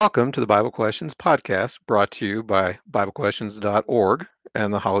Welcome to the Bible Questions podcast brought to you by BibleQuestions.org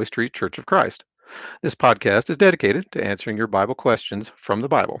and the Holly Street Church of Christ. This podcast is dedicated to answering your Bible questions from the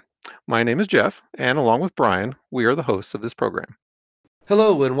Bible. My name is Jeff, and along with Brian, we are the hosts of this program.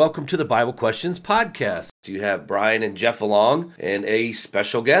 Hello, and welcome to the Bible Questions Podcast. You have Brian and Jeff along, and a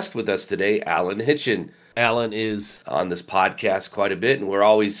special guest with us today, Alan Hitchin. Alan is on this podcast quite a bit, and we're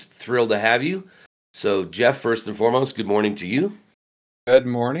always thrilled to have you. So, Jeff, first and foremost, good morning to you. Good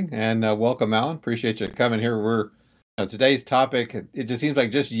morning, and welcome, Alan. Appreciate you coming here. Today's topic. It just seems like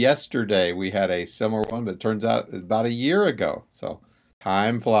just yesterday we had a similar one, but it turns out it's about a year ago. So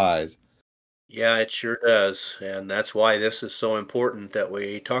time flies. Yeah, it sure does. And that's why this is so important that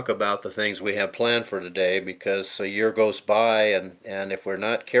we talk about the things we have planned for today, because a year goes by, and if we're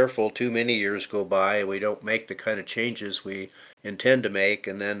not careful, too many years go by and we don't make the kind of changes we intend to make.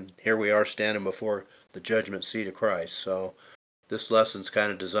 And then here we are standing before the judgment seat of Christ. So this lesson's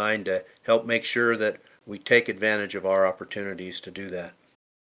kind of designed to help make sure that we take advantage of our opportunities to do that.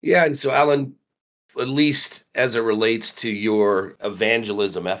 Yeah, and so, Alan, at least as it relates to your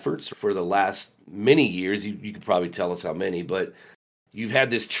evangelism efforts for the last many years, you could probably tell us how many, but you've had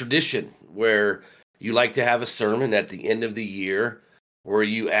this tradition where you like to have a sermon at the end of the year where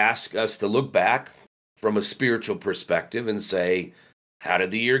you ask us to look back from a spiritual perspective and say, how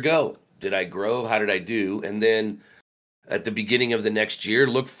did the year go? Did I grow? How did I do? And then at the beginning of the next year,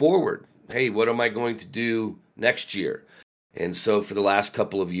 look forward. Hey, what am I going to do next year? And so for the last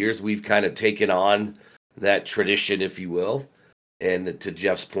couple of years, we've kind of taken on that tradition, if you will. And to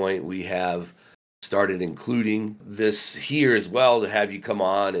Jeff's point, we have started including this here as well to have you come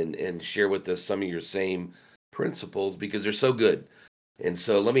on and share with us some of your same principles because they're so good. And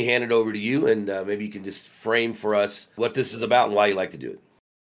so let me hand it over to you, and maybe you can just frame for us what this is about and why you like to do it.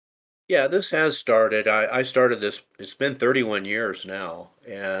 Yeah, this has started. I started this, it's been 31 years now.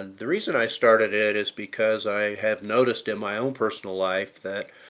 And the reason I started it is because I have noticed in my own personal life that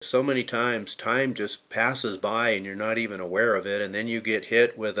so many times time just passes by and you're not even aware of it. And then you get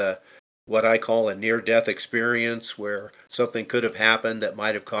hit with what I call a near-death experience where something could have happened that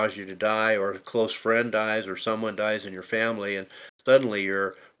might have caused you to die, or a close friend dies, or someone dies in your family. And suddenly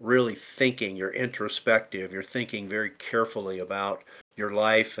you're really thinking, you're introspective, you're thinking very carefully about your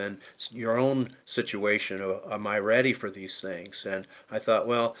life and your own situation. Am I ready for these things? And I thought,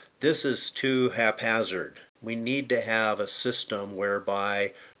 well, this is too haphazard. We need to have a system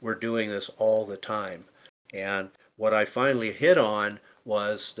whereby we're doing this all the time. And what I finally hit on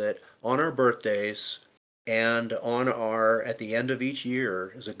was that on our birthdays and at the end of each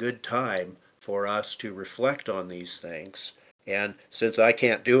year is a good time for us to reflect on these things. And since I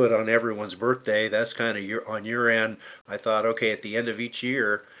can't do it on everyone's birthday, that's kind of on your end. I thought, okay, at the end of each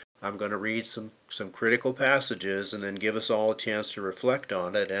year, I'm going to read some critical passages and then give us all a chance to reflect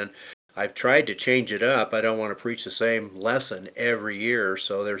on it. And I've tried to change it up. I don't want to preach the same lesson every year.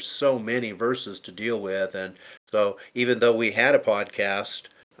 So there's so many verses to deal with. And so even though we had a podcast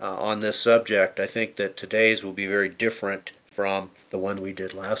on this subject, I think that today's will be very different from the one we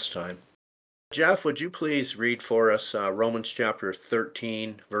did last time. Jeff, would you please read for us Romans chapter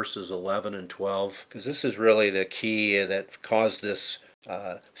 13, verses 11 and 12? Because this is really the key that caused this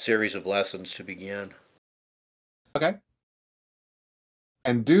series of lessons to begin. Okay.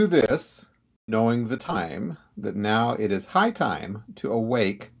 And do this, knowing the time, that now it is high time to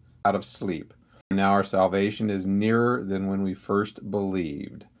awake out of sleep. Now our salvation is nearer than when we first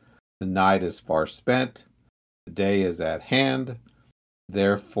believed. The night is far spent, the day is at hand.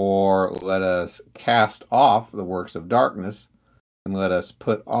 Therefore, let us cast off the works of darkness and let us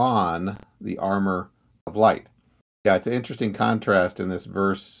put on the armor of light. Yeah, it's an interesting contrast in this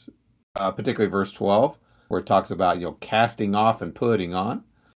verse, particularly verse 12, where it talks about, casting off and putting on.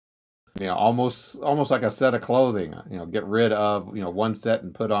 Almost like a set of clothing. Get rid of, one set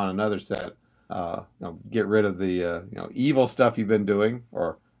and put on another set. Get rid of the, evil stuff you've been doing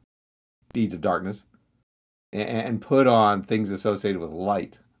or deeds of darkness, and put on things associated with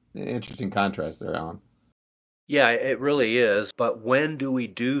light. Interesting contrast there, Alan. Yeah, it really is. But when do we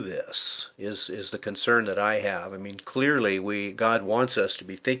do this is the concern that I have. I mean, clearly God wants us to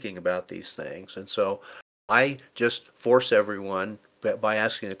be thinking about these things. And so I just force everyone by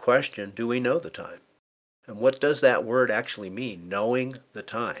asking the question, do we know the time? And what does that word actually mean, knowing the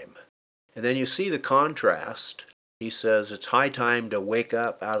time? And then you see the contrast. He says it's high time to wake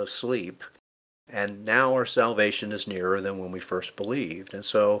up out of sleep. And now our salvation is nearer than when we first believed. And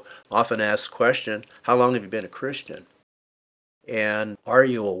so often asked the question, how long have you been a Christian? And are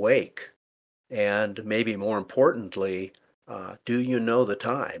you awake? And maybe more importantly, do you know the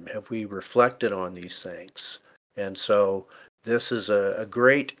time? Have we reflected on these things? And so this is a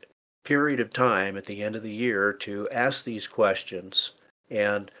great period of time at the end of the year to ask these questions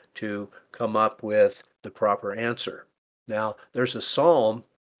and to come up with the proper answer. Now, there's a psalm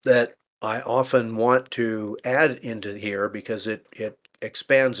that I often want to add into here because it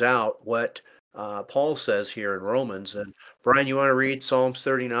expands out what Paul says here in Romans. And Brian, you want to read Psalms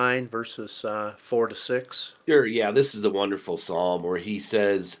 39, verses 4 to 6? Sure, yeah, this is a wonderful psalm where he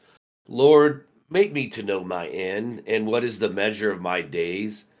says, Lord, make me to know my end and what is the measure of my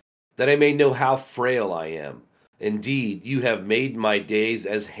days, that I may know how frail I am. Indeed, you have made my days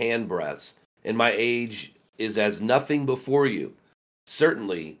as handbreadths, and my age is as nothing before you.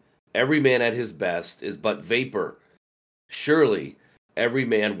 Certainly, every man at his best is but vapor. Surely, every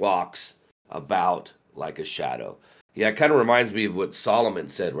man walks about like a shadow. Yeah, it kind of reminds me of what Solomon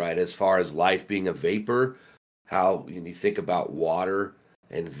said, right? As far as life being a vapor, how you think about water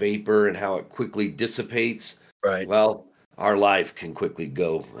and vapor and how it quickly dissipates. Right. Well, our life can quickly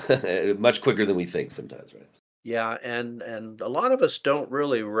go much quicker than we think sometimes, right? Yeah, and a lot of us don't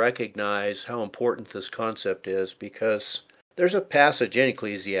really recognize how important this concept is because there's a passage in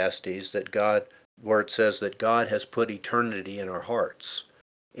Ecclesiastes that God where it says that God has put eternity in our hearts.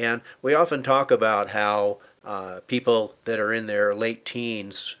 And we often talk about how people that are in their late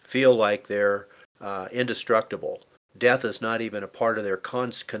teens feel like they're indestructible. Death is not even a part of their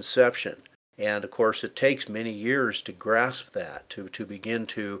conception. And of course, it takes many years to grasp that, to begin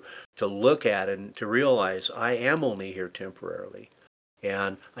to look at it and to realize I am only here temporarily.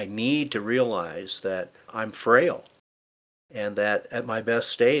 And I need to realize that I'm frail and that at my best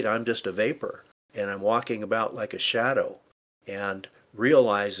state, I'm just a vapor and I'm walking about like a shadow. And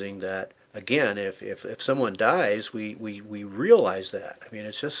realizing that, again, if someone dies, we realize that. I mean,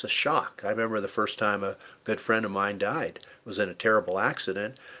 it's just a shock. I remember the first time a good friend of mine died. It was in a terrible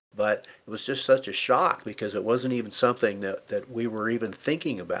accident, but it was just such a shock because it wasn't even something that we were even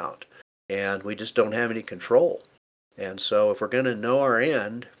thinking about. And we just don't have any control. And so if we're going to know our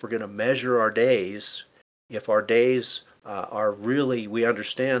end, if we're going to measure our days, if our days are really, we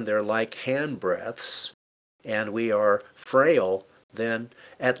understand they're like handbreadths and we are frail, then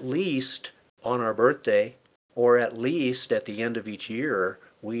at least on our birthday or at least at the end of each year,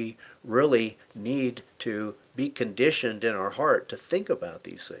 we really need to be conditioned in our heart to think about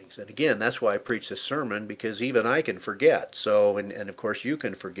these things. And again, that's why I preach this sermon, because even I can forget. So, and of course you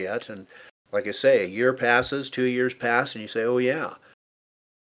can forget. And like I say, a year passes, 2 years pass, and you say, oh yeah,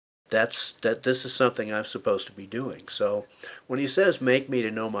 this is something I'm supposed to be doing. So when he says, make me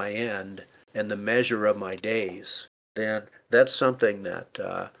to know my end and the measure of my days, then that's something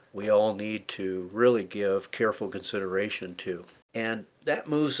that we all need to really give careful consideration to. And that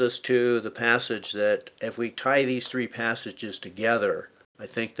moves us to the passage that if we tie these three passages together, I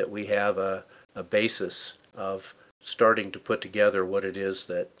think that we have a basis of starting to put together what it is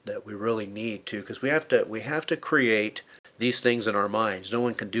that we really need to, because we have to create these things in our minds. No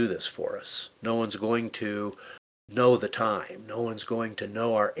one can do this for us. No one's going to know the time. No one's going to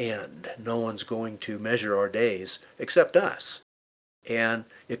know our end. No one's going to measure our days except us. And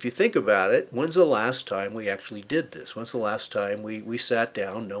if you think about it, when's the last time we actually did this? When's the last time we sat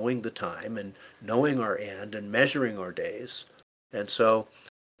down knowing the time and knowing our end and measuring our days? And so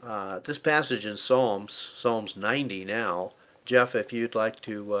this passage in Psalms 90 now, Jeff, if you'd like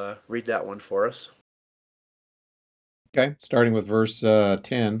to read that one for us. Okay, starting with verse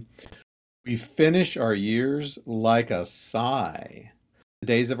 10. We finish our years like a sigh. The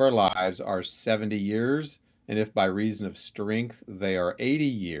days of our lives are 70 years, and if by reason of strength they are 80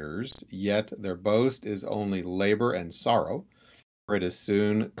 years, yet their boast is only labor and sorrow, for it is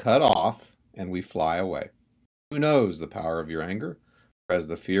soon cut off, and we fly away. Who knows the power of your anger? For as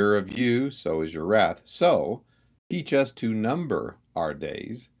the fear of you, so is your wrath. So teach us to number our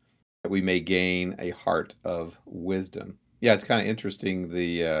days, that we may gain a heart of wisdom. Yeah, it's kind of interesting.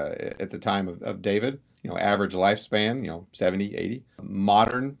 At the time of David, average lifespan, 70, 80.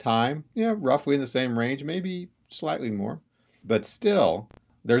 Modern time, roughly in the same range, maybe slightly more. But still,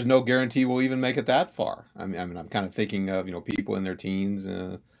 there's no guarantee we'll even make it that far. I mean, I'm kind of thinking of, people in their teens,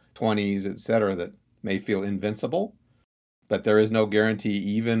 20s, etc., that may feel invincible, but there is no guarantee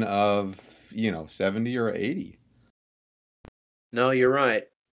even of, 70 or 80. No, you're right.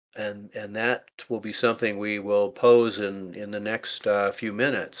 And that will be something we will pose in the next few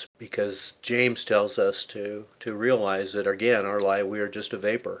minutes, because James tells us to realize that, again, our life, we are just a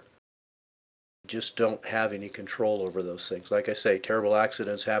vapor. We just don't have any control over those things. Like I say, terrible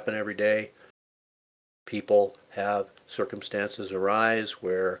accidents happen every day. People have circumstances arise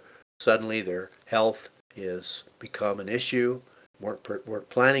where suddenly their health is become an issue. Weren't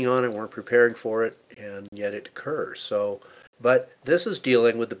planning on it, weren't preparing for it, and yet it occurs. So But this is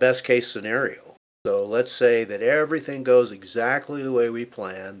dealing with the best case scenario. So let's say that everything goes exactly the way we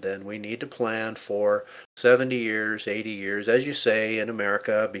planned, then we need to plan for 70 years, 80 years, as you say, in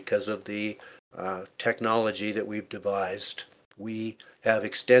America, because of the technology that we've devised. We have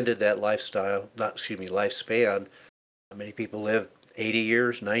extended that lifespan. Many people live 80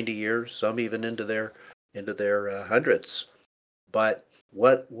 years, 90 years, some even into their hundreds. But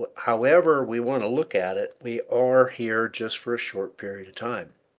however we want to look at it, we are here just for a short period of time.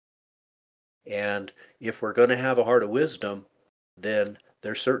 And if we're going to have a heart of wisdom, then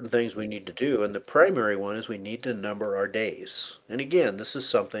there's certain things we need to do. And the primary one is we need to number our days. And again, this is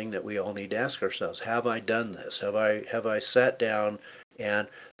something that we all need to ask ourselves. Have I done this? Have I sat down and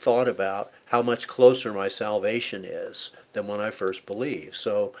thought about how much closer my salvation is than when I first believed?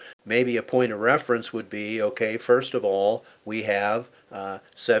 So maybe a point of reference would be, okay, first of all, we have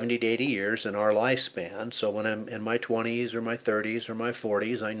 70 to 80 years in our lifespan. So when I'm in my 20s or my 30s or my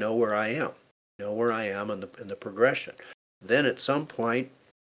 40s, I know where I am. Know where I am in the progression. Then at some point,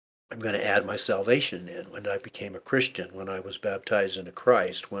 I'm going to add my salvation in. When I became a Christian, when I was baptized into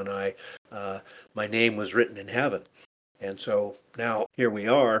Christ, when my name was written in heaven. And so now here we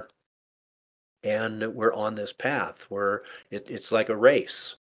are, and we're on this path where it's like a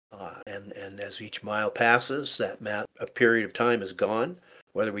race. And as each mile passes, a period of time is gone.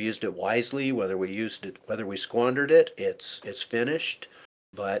 Whether we used it wisely, whether we squandered it, it's finished.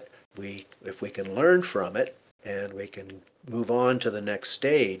 But if we can learn from it and we can move on to the next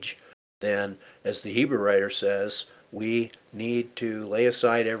stage, then, as the Hebrew writer says, we need to lay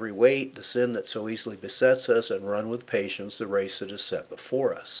aside every weight, the sin that so easily besets us, and run with patience the race that is set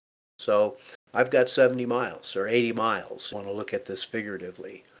before us. So I've got 70 miles or 80 miles. I want to look at this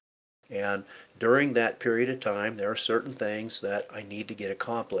figuratively. And during that period of time, there are certain things that I need to get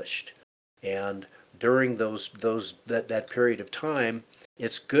accomplished. And during that period of time,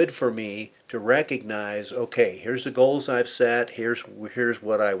 it's good for me to recognize, okay, here's the goals I've set, here's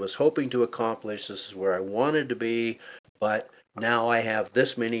what I was hoping to accomplish, this is where I wanted to be, but now I have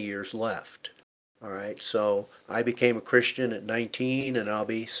this many years left. All right, so I became a Christian at 19 and I'll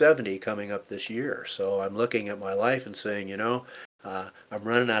be 70 coming up this year. So I'm looking at my life and saying, I'm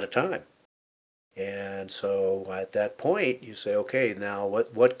running out of time. And so at that point, you say, okay, now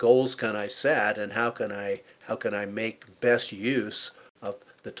what goals can I set, and how can I make best use of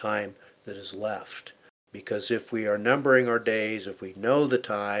the time that is left? Because if we are numbering our days, if we know the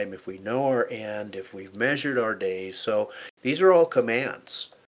time, if we know our end, if we've measured our days, so these are all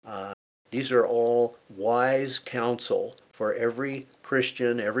commands. These are all wise counsel for every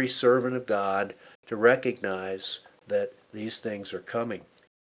Christian, every servant of God to recognize that these things are coming.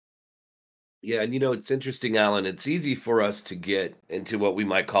 Yeah, and it's interesting, Alan. It's easy for us to get into what we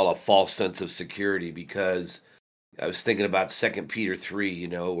might call a false sense of security because I was thinking about Second Peter 3,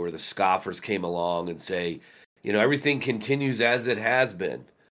 where the scoffers came along and say, everything continues as it has been.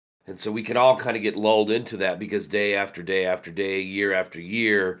 And so we can all kind of get lulled into that because day after day after day, year after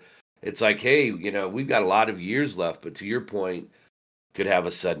year, it's like, hey, we've got a lot of years left, but to your point, could have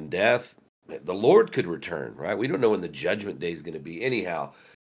a sudden death. The Lord could return, right? We don't know when the judgment day is going to be anyhow.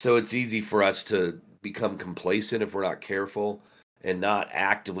 So it's easy for us to become complacent if we're not careful and not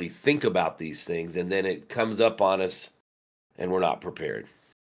actively think about these things. And then it comes up on us and we're not prepared.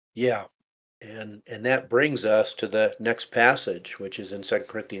 Yeah. And that brings us to the next passage, which is in 2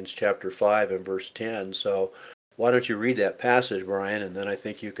 Corinthians chapter 5 and verse 10. So why don't you read that passage, Brian, and then I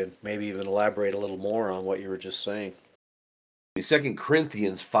think you can maybe even elaborate a little more on what you were just saying. 2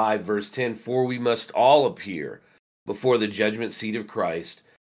 Corinthians 5 verse 10, for we must all appear before the judgment seat of Christ,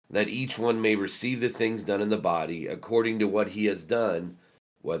 that each one may receive the things done in the body according to what he has done,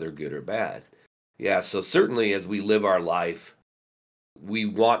 whether good or bad. Yeah, so certainly as we live our life, we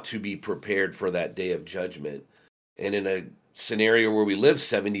want to be prepared for that day of judgment. And in a scenario where we live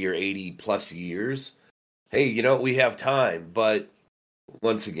 70 or 80 plus years, hey, we have time. But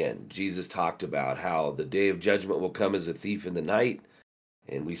once again, Jesus talked about how the day of judgment will come as a thief in the night.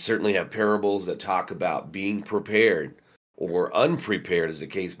 And we certainly have parables that talk about being prepared or unprepared, as the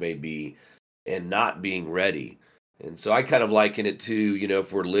case may be, and not being ready. And so I kind of liken it to,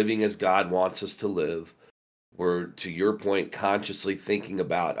 if we're living as God wants us to live, we're, to your point, consciously thinking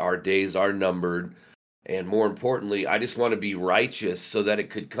about our days are numbered. And more importantly, I just want to be righteous so that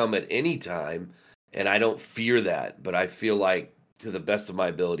it could come at any time. And I don't fear that, but I feel like to the best of my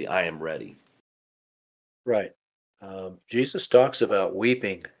ability, I am ready. Right. Jesus talks about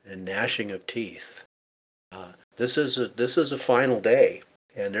weeping and gnashing of teeth. This is a final day,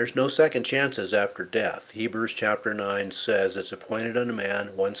 and there's no second chances after death. Hebrews chapter 9 says it's appointed unto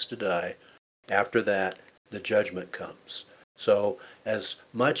man once to die. After that, the judgment comes. So as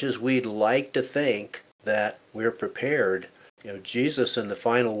much as we'd like to think that we're prepared, Jesus in the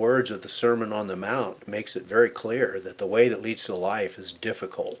final words of the Sermon on the Mount makes it very clear that the way that leads to life is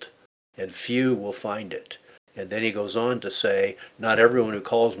difficult and few will find it. And then he goes on to say, not everyone who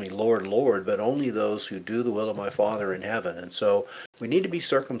calls me Lord, Lord, but only those who do the will of my Father in heaven. And so we need to be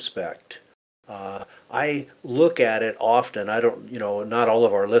circumspect. I look at it often. I don't, not all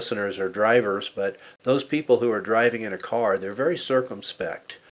of our listeners are drivers, but those people who are driving in a car, they're very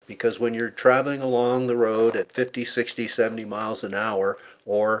circumspect. Because when you're traveling along the road at 50, 60, 70 miles an hour,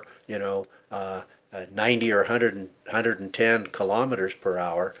 or, 90 or 100, 110 kilometers per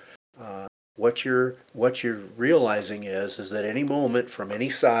hour, what you're realizing is that any moment from any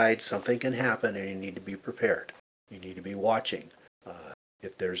side something can happen, and you need to be prepared. You need to be watching.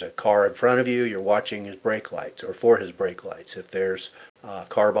 If there's a car in front of you, you're watching his brake lights or for his brake lights. If there's a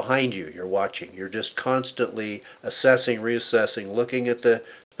car behind you, you're watching. You're just constantly assessing, reassessing, looking at the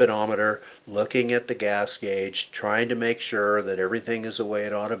speedometer, looking at the gas gauge, trying to make sure that everything is the way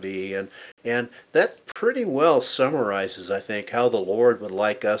it ought to be. And that pretty well summarizes, I think, how the Lord would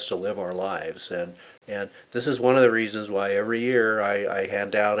like us to live our lives. And this is one of the reasons why every year I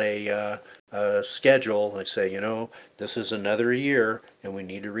hand out a schedule. I say, this is another year, and we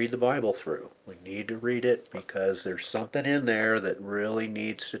need to read the Bible through. We need to read it because there's something in there that really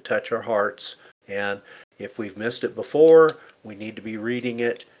needs to touch our hearts. And if we've missed it before, we need to be reading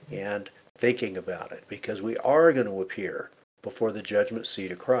it and thinking about it, because we are going to appear before the judgment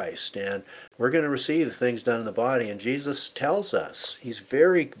seat of Christ. And we're going to receive the things done in the body. And Jesus tells us, he's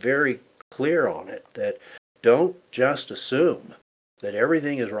very, very clear on it, that don't just assume that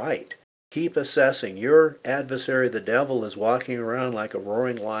everything is right. Keep assessing. Your adversary, the devil, is walking around like a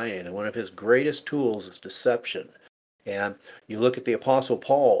roaring lion, and one of his greatest tools is deception. And you look at the Apostle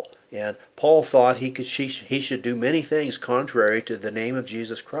Paul, and Paul thought he should do many things contrary to the name of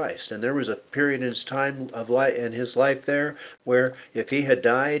Jesus Christ. And there was a period in his time of life, in his life there, where if he had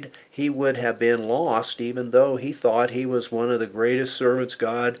died, he would have been lost, even though he thought he was one of the greatest servants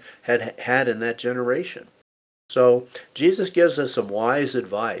God had in that generation. So Jesus gives us some wise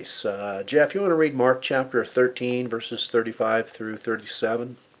advice. Jeff, you want to read Mark chapter 13, verses 35 through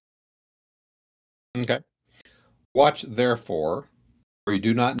 37? Okay. Watch therefore, for you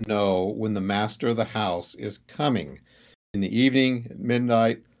do not know when the master of the house is coming, in the evening, at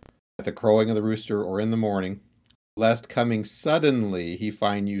midnight, at the crowing of the rooster, or in the morning, lest coming suddenly he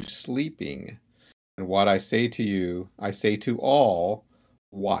find you sleeping. And what I say to you, I say to all,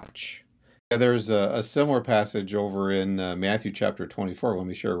 watch. There's a similar passage over in Matthew chapter 24. Let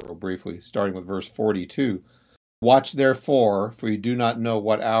me share real briefly, starting with verse 42. Watch therefore, for you do not know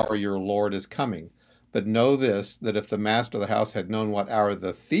what hour your Lord is coming. But know this, that if the master of the house had known what hour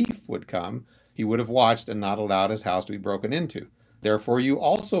the thief would come, he would have watched and not allowed his house to be broken into. Therefore you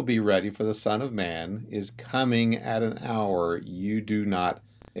also be ready, for the Son of Man is coming at an hour you do not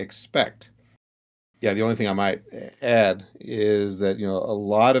expect. Yeah, the only thing I might add is that, a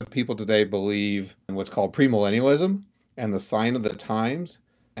lot of people today believe in what's called premillennialism and the sign of the times,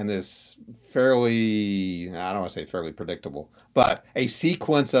 and this fairly, I don't want to say fairly predictable, but a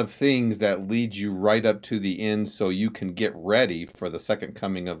sequence of things that leads you right up to the end so you can get ready for the second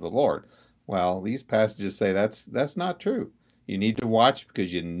coming of the Lord. Well, these passages say that's not true. You need to watch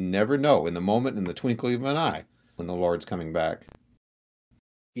because you never know in the moment, in the twinkling of an eye, when the Lord's coming back.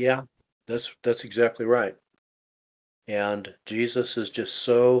 Yeah, that's exactly right. And Jesus is just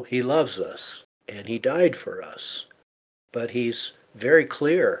he loves us, and he died for us. But he's very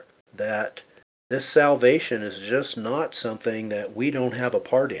clear that this salvation is just not something that we don't have a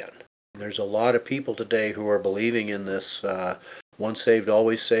part in. There's a lot of people today who are believing in this once saved,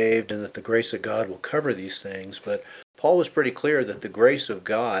 always saved, and that the grace of God will cover these things. But Paul was pretty clear that the grace of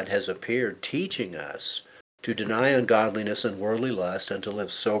God has appeared, teaching us to deny ungodliness and worldly lust, and to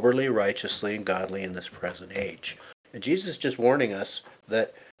live soberly, righteously, and godly in this present age. And Jesus is just warning us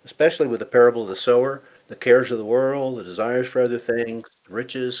that, especially with the parable of the sower, the cares of the world, the desires for other things,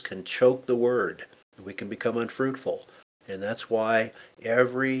 riches can choke the word. We can become unfruitful. And that's why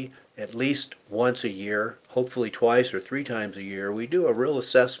at least once a year, hopefully twice or three times a year, we do a real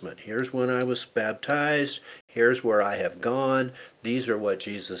assessment. Here's when I was baptized. Here's where I have gone. These are what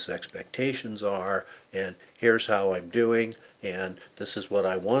Jesus' expectations are. And here's how I'm doing. And this is what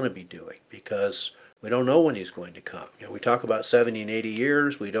I want to be doing, because we don't know when he's going to come. We talk about 70 and 80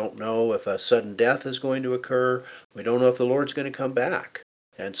 years. We don't know if a sudden death is going to occur. We don't know if the Lord's going to come back.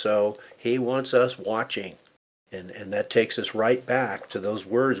 And so he wants us watching. And that takes us right back to those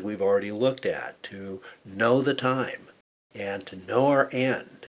words we've already looked at, to know the time and to know our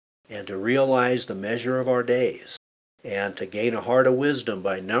end and to realize the measure of our days. and to gain a heart of wisdom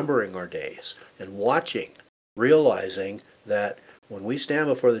by numbering our days and watching, realizing that when we stand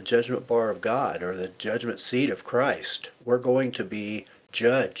before the judgment bar of God or the judgment seat of Christ, we're going to be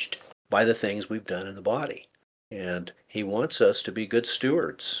judged by the things we've done in the body. And he wants us to be good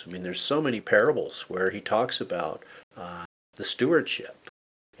stewards. I mean, there's so many parables where he talks about the stewardship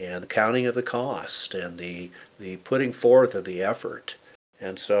and the counting of the cost and the putting forth of the effort.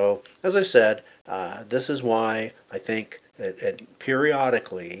 And so, as I said, this is why I think that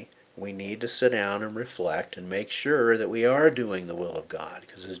periodically we need to sit down and reflect and make sure that we are doing the will of God.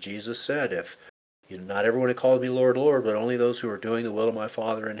 Because as Jesus said, if not everyone who calls me Lord, Lord, but only those who are doing the will of my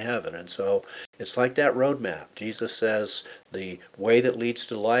Father in heaven. And so it's like that roadmap. Jesus says the way that leads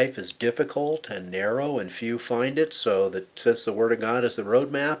to life is difficult and narrow, and few find it. So that since the Word of God is the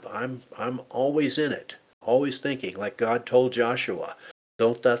roadmap, I'm always in it, always thinking, like God told Joshua,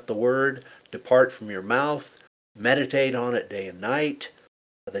 don't let the word depart from your mouth. Meditate on it day and night,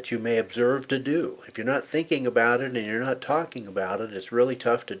 that you may observe to do. If you're not thinking about it and you're not talking about it, it's really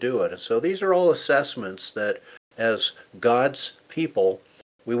tough to do it. And so these are all assessments that, as God's people,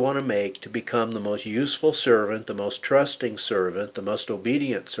 we want to make to become the most useful servant, the most trusting servant, the most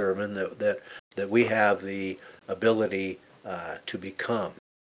obedient servant that we have the ability to become.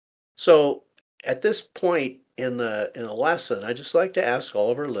 So at this point in the lesson, I'd just like to ask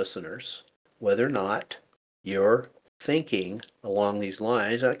all of our listeners whether or not you're thinking along these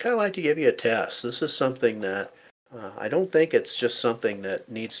lines. I'd kind of like to give you a test. This is something that I don't think it's just something that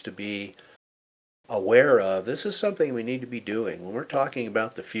needs to be aware of. This is something we need to be doing when we're talking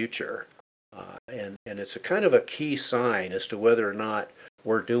about the future. And it's a kind of a key sign as to whether or not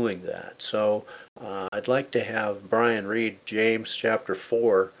we're doing that. So I'd like to have Brian read James chapter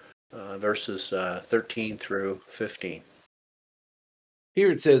 4, verses 13 through 15.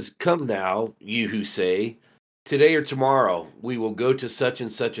 Here it says, "Come now, you who say, today or tomorrow we will go to such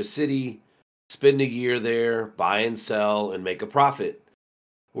and such a city, spend a year there, buy and sell, and make a profit.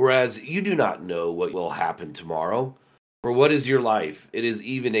 Whereas you do not know what will happen tomorrow. For what is your life? It is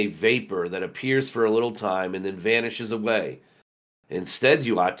even a vapor that appears for a little time and then vanishes away. Instead,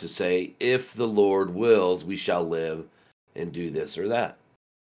 you ought to say, if the Lord wills, we shall live and do this or that."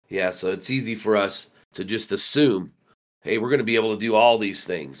 Yeah, so it's easy for us to just assume, hey, we're going to be able to do all these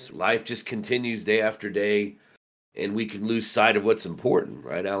things. Life just continues day after day, and we can lose sight of what's important,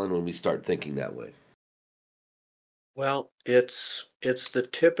 right, Alan, when we start thinking that way. Well, it's the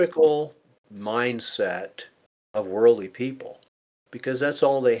typical mindset of worldly people because that's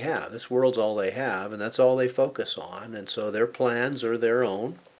all they have. This world's all they have, and that's all they focus on. And so their plans are their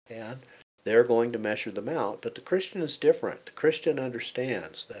own, and they're going to measure them out. But the Christian is different. The Christian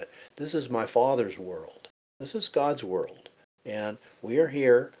understands that this is my Father's world. This is God's world. And we are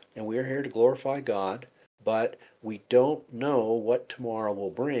here, and we are here to glorify God, but we don't know what tomorrow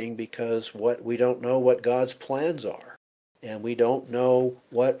will bring because we don't know what God's plans are. And we don't know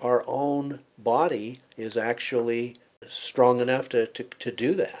what our own body is actually strong enough to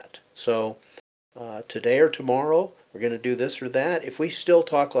do that. So today or tomorrow, we're going to do this or that. If we still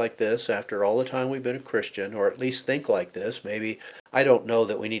talk like this after all the time we've been a Christian, or at least think like this, maybe I don't know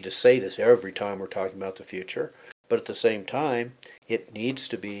that we need to say this every time we're talking about the future, but at the same time, it needs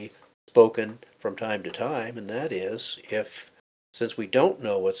to be spoken from time to time, and that is since we don't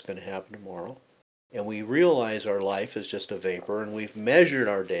know what's going to happen tomorrow, and we realize our life is just a vapor, and we've measured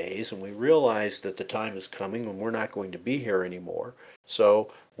our days, and we realize that the time is coming when we're not going to be here anymore.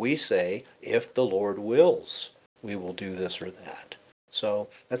 So we say, if the Lord wills, we will do this or that. So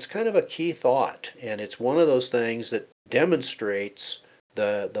that's kind of a key thought, and it's one of those things that demonstrates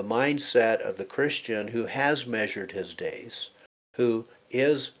the mindset of the Christian who has measured his days, who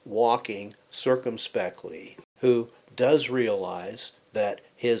is walking circumspectly, who does realize that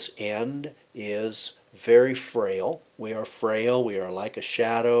his end is very frail. We are frail. We are like a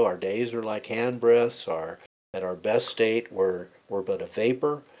shadow. Our days are like handbreadths. At our best state, we're but a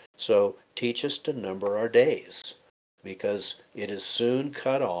vapor. So teach us to number our days, because it is soon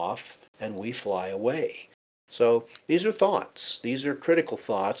cut off and we fly away. So these are thoughts. These are critical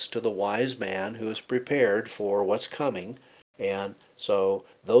thoughts to the wise man who is prepared for what's coming. And so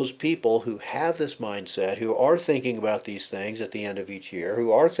those people who have this mindset, who are thinking about these things at the end of each year,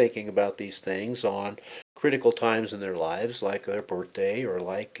 who are thinking about these things on critical times in their lives, like their birthday or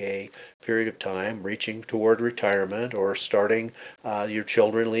like a period of time reaching toward retirement or starting your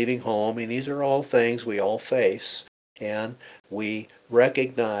children leaving home. I mean, these are all things we all face. And we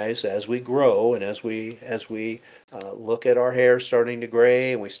recognize as we grow and as we look at our hair starting to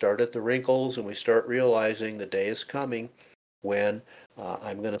gray and we start at the wrinkles and we start realizing the day is coming when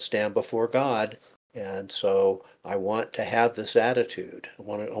I'm going to stand before God And so I want to have this attitude. I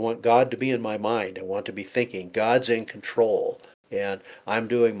want God to be in my mind. I want to be thinking God's in control and I'm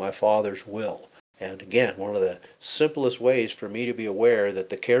doing my Father's will. And again, one of the simplest ways for me to be aware that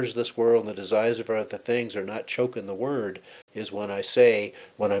the cares of this world and the desires of other things are not choking the word is when I say,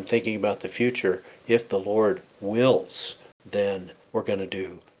 when I'm thinking about the future, if the Lord wills, then we're going to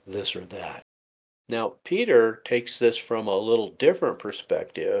do this or that. Now, Peter takes this from a little different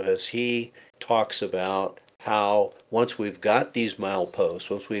perspective as he talks about how once we've got these mileposts,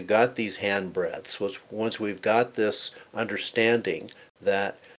 once we've got these handbreadths, once we've got this understanding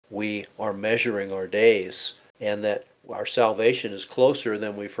that we are measuring our days and that our salvation is closer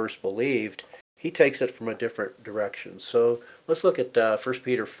than we first believed, he takes it from a different direction. So let's look at 1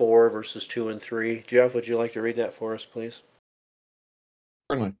 Peter 4, verses 2 and 3. Jeff, would you like to read that for us, please?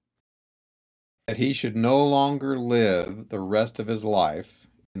 Certainly. That he should no longer live the rest of his life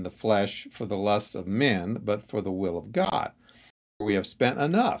in the flesh for the lusts of men, but for the will of God. We have spent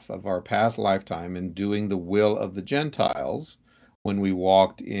enough of our past lifetime in doing the will of the Gentiles when we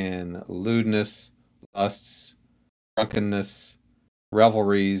walked in lewdness, lusts, drunkenness,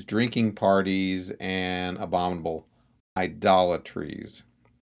 revelries, drinking parties, and abominable idolatries.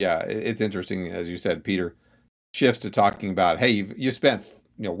 Yeah, it's interesting, as you said, Peter shifts to talking about, hey, you spent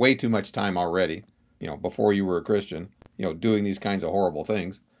way too much time already, before you were a Christian, doing these kinds of horrible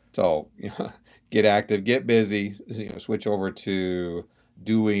things. So get active, get busy, switch over to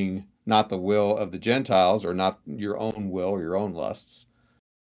doing not the will of the Gentiles or not your own will or your own lusts,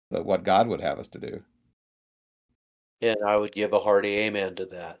 but what God would have us to do. And I would give a hearty amen to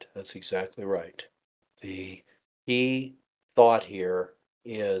that. That's exactly right. The key thought here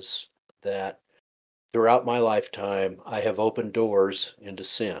is that throughout my lifetime, I have opened doors into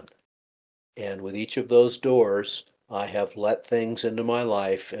sin. And with each of those doors, I have let things into my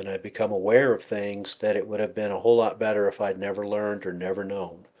life and I've become aware of things that it would have been a whole lot better if I'd never learned or never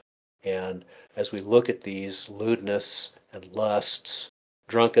known. And as we look at these lewdness and lusts,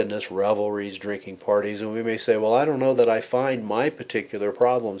 drunkenness, revelries, drinking parties, and we may say, well, I don't know that I find my particular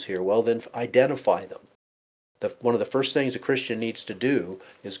problems here. Well, then identify them. One of the first things a Christian needs to do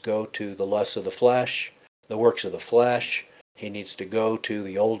is go to the lusts of the flesh, the works of the flesh. He needs to go to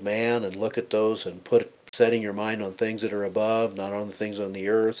the old man and look at those and setting your mind on things that are above, not on the things on the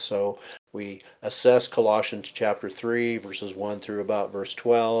earth. So we assess Colossians chapter 3, verses 1 through about verse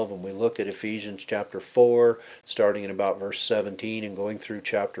 12, and we look at Ephesians chapter 4, starting in about verse 17 and going through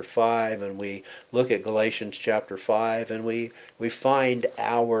chapter 5, and we look at Galatians chapter 5, and we find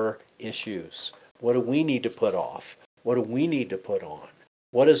our issues. What do we need to put off? What do we need to put on?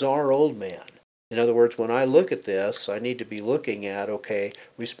 What is our old man? In other words, when I look at this, I need to be looking at, okay,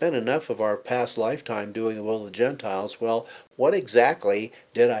 we spent enough of our past lifetime doing the will of the Gentiles. Well, what exactly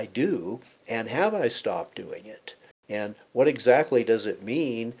did I do, and have I stopped doing it? And what exactly does it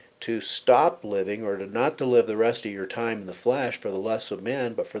mean to stop living or to not to live the rest of your time in the flesh for the lusts of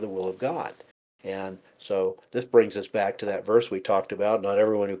men, but for the will of God? And so this brings us back to that verse we talked about, not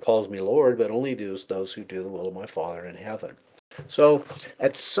everyone who calls me Lord, but only those who do the will of my Father in heaven. So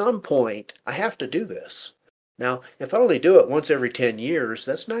at some point, I have to do this. Now, if I only do it once every 10 years,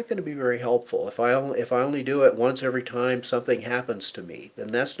 that's not going to be very helpful. If I only do it once every time something happens to me, then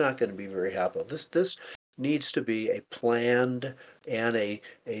that's not going to be very helpful. This needs to be a planned and a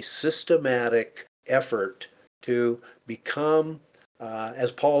systematic effort to become,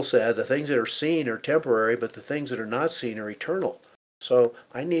 as Paul said, the things that are seen are temporary, but the things that are not seen are eternal. So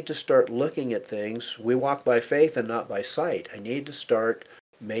I need to start looking at things. We walk by faith and not by sight. I need to start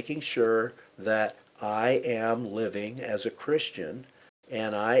making sure that I am living as a Christian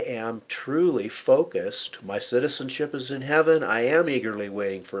and I am truly focused. My citizenship is in heaven. I am eagerly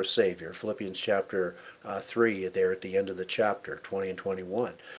waiting for a Savior. Philippians chapter 3, there at the end of the chapter, 20 and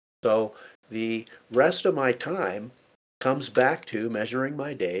 21. So the rest of my time comes back to measuring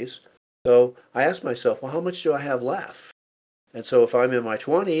my days. So I ask myself, well, how much do I have left? And so if I'm in my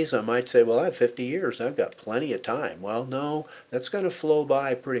 20s, I might say, well, I have 50 years. I've got plenty of time. Well, no, that's going to flow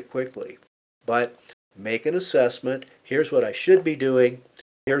by pretty quickly. But make an assessment. Here's what I should be doing.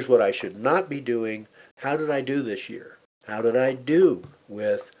 Here's what I should not be doing. How did I do this year? How did I do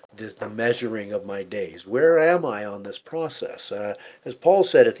with the measuring of my days? Where am I on this process? As Paul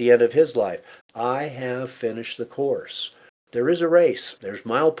said at the end of his life, I have finished the course. There is a race. There's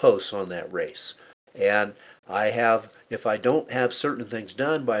mileposts on that race. And if I don't have certain things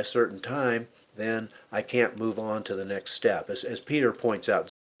done by a certain time, then I can't move on to the next step. As Peter points out,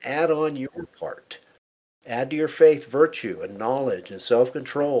 add on your part. Add to your faith virtue and knowledge and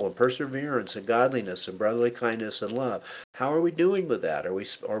self-control and perseverance and godliness and brotherly kindness and love. How are we doing with that?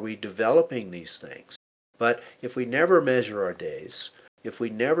 Are we developing these things? But if we never measure our days, if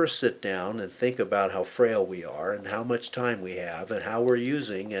we never sit down and think about how frail we are and how much time we have and how we're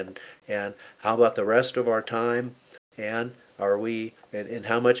using and how about the rest of our time, and are we and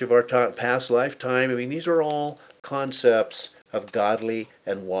how much of our past lifetime, I mean, these are all concepts of godly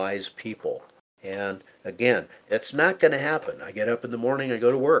and wise people. And again, it's not going to happen. I get up in the morning, I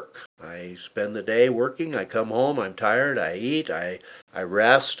go to work. I spend the day working. I come home, I'm tired. I eat. I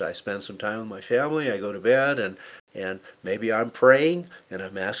rest. I spend some time with my family. I go to bed, and maybe I'm praying and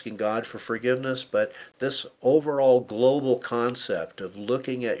I'm asking God for forgiveness. But this overall global concept of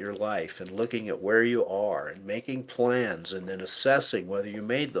looking at your life and looking at where you are and making plans and then assessing whether you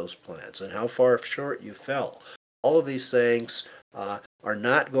made those plans and how far short you fell, all of these things are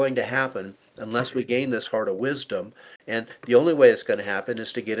not going to happen unless we gain this heart of wisdom. And the only way it's going to happen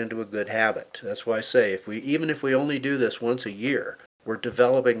is to get into a good habit. That's why I say even if we only do this once a year, we're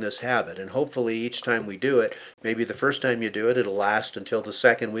developing this habit. And hopefully each time we do it, maybe the first time you do it, it'll last until the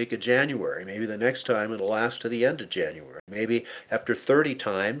second week of January. Maybe the next time it'll last to the end of January. Maybe after 30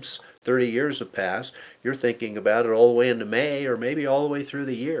 times, 30 years have passed, you're thinking about it all the way into May or maybe all the way through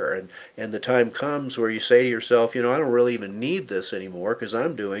the year. And the time comes where you say to yourself, I don't really even need this anymore because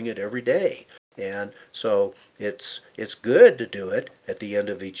I'm doing it every day. And so it's good to do it at the end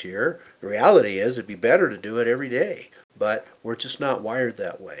of each year. The reality is it'd be better to do it every day, but we're just not wired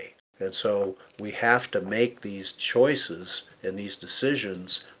that way. And so we have to make these choices and these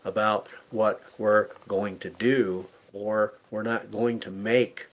decisions about what we're going to do, or we're not going to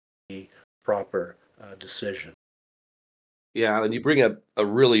make the proper decision. Yeah, and you bring up a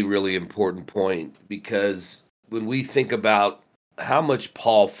really, really important point because when we think about how much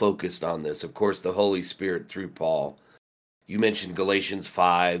Paul focused on this, of course, the Holy Spirit through Paul. You mentioned Galatians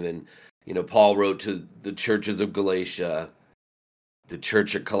 5, and Paul wrote to the churches of Galatia, the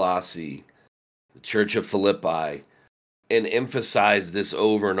church of Colossae, the church of Philippi, and emphasized this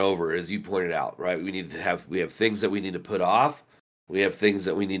over and over, as you pointed out, right? We have things that we need to put off, we have things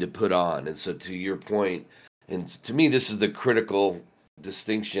that we need to put on. And so to your point, and to me, this is the critical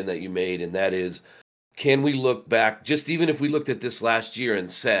distinction that you made, and that is, can we look back, just even if we looked at this last year and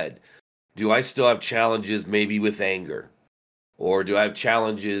said, do I still have challenges maybe with anger? Or do I have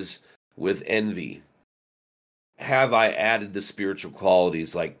challenges with envy? Have I added the spiritual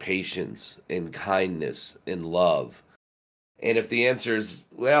qualities like patience and kindness and love? And if the answer is,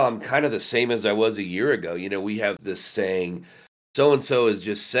 well, I'm kind of the same as I was a year ago, we have this saying, so and so is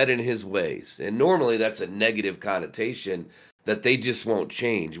just set in his ways. And normally that's a negative connotation that they just won't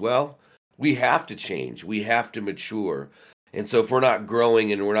change. Well, we have to change, we have to mature. And so if we're not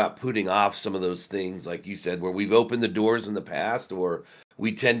growing and we're not putting off some of those things, like you said, where we've opened the doors in the past or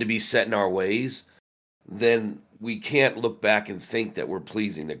we tend to be set in our ways, then we can't look back and think that we're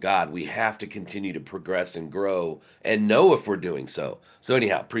pleasing to God. We have to continue to progress and grow and know if we're doing so. So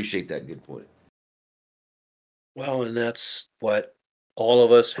anyhow, appreciate that. Good point. Well, and that's what all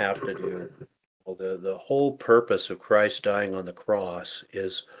of us have to do. Well, the whole purpose of Christ dying on the cross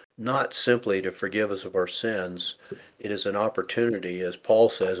is not simply to forgive us of our sins. It is an opportunity, as Paul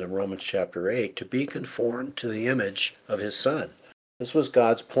says in Romans chapter 8, to be conformed to the image of his Son. This was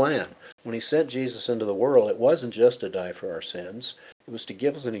God's plan. When he sent Jesus into the world, it wasn't just to die for our sins. It was to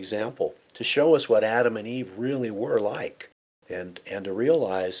give us an example, to show us what Adam and Eve really were like, and to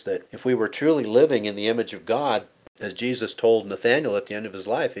realize that if we were truly living in the image of God, as Jesus told Nathanael at the end of his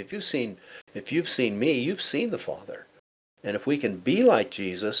life, if you've seen me, you've seen the Father. And if we can be like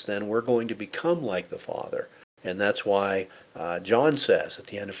Jesus, then we're going to become like the Father. And that's why John says at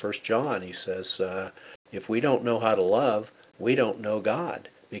the end of 1 John, he says, if we don't know how to love, we don't know God,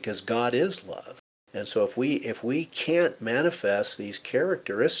 because God is love. And so if we can't manifest these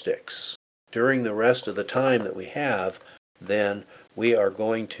characteristics during the rest of the time that we have, then we are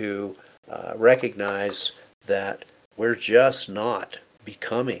going to recognize that we're just not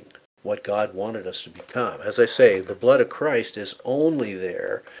becoming what God wanted us to become. As I say, the blood of Christ is only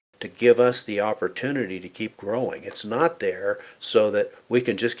there to give us the opportunity to keep growing. It's not there so that we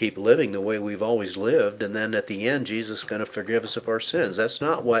can just keep living the way we've always lived, and then at the end, Jesus is going to forgive us of our sins. That's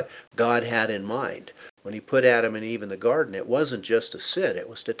not what God had in mind. When he put Adam and Eve in the garden, it wasn't just to sit, it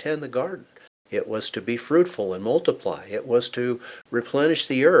was to tend the garden. It was to be fruitful and multiply. It was to replenish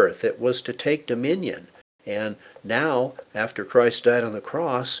the earth. It was to take dominion. And now, after Christ died on the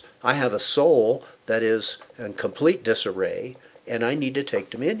cross, I have a soul that is in complete disarray, and I need to take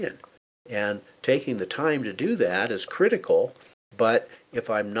dominion. And taking the time to do that is critical, but if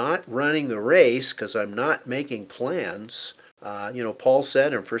I'm not running the race because I'm not making plans, Paul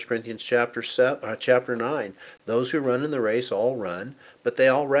said in 1 Corinthians chapter 9, those who run in the race all run, but they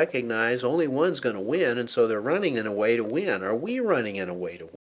all recognize only one's going to win, and so they're running in a way to win. Are we running in a way to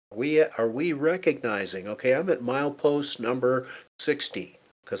win? Are we recognizing, okay, I'm at milepost number 60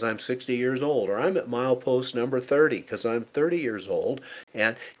 because I'm 60 years old, or I'm at milepost number 30 because I'm 30 years old,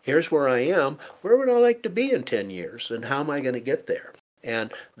 and here's where I am. Where would I like to be in 10 years, and how am I going to get there?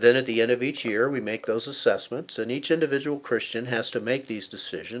 And then at the end of each year, we make those assessments, and each individual Christian has to make these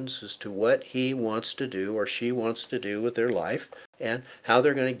decisions as to what he wants to do or she wants to do with their life and how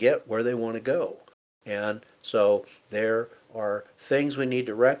they're going to get where they want to go. And so there are things we need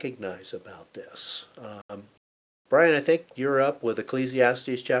to recognize about this. Brian, I think you're up with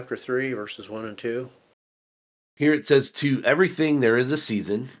Ecclesiastes chapter 3, verses 1 and 2. Here it says, to everything there is a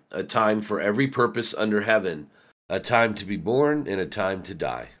season, a time for every purpose under heaven, a time to be born and a time to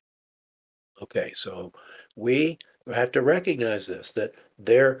die. Okay, so we have to recognize this, that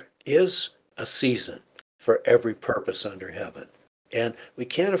there is a season for every purpose under heaven. And we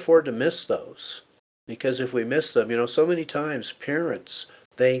can't afford to miss those, because if we miss them, so many times parents,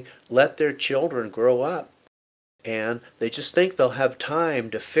 they let their children grow up and they just think they'll have time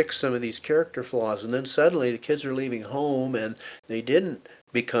to fix some of these character flaws. And then suddenly the kids are leaving home and they didn't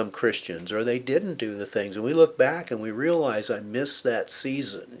become Christians or they didn't do the things. And we look back and we realize I missed that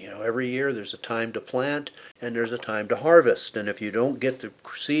season. Every year there's a time to plant and there's a time to harvest. And if you don't get the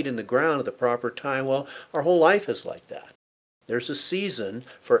seed in the ground at the proper time, well, our whole life is like that. There's a season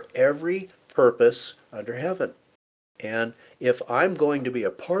for every purpose under heaven. And if I'm going to be a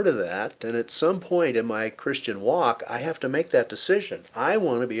part of that, then at some point in my Christian walk, I have to make that decision. I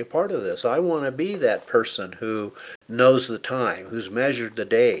want to be a part of this. I want to be that person who knows the time, who's measured the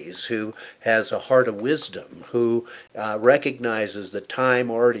days, who has a heart of wisdom, who recognizes that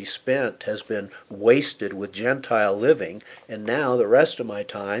time already spent has been wasted with Gentile living, and now the rest of my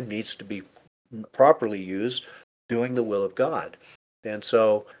time needs to be properly used doing the will of God. And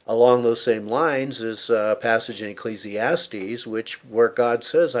so along those same lines is a passage in Ecclesiastes where God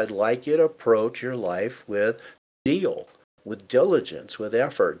says, I'd like you to approach your life with zeal, with diligence, with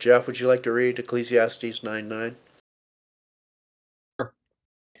effort. Jeff, would you like to read Ecclesiastes 9:9? Sure.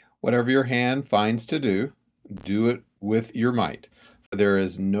 Whatever your hand finds to do, do it with your might. For there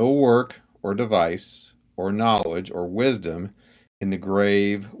is no work or device or knowledge or wisdom in the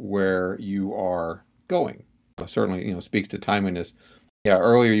grave where you are going. Certainly, speaks to timeliness. Yeah,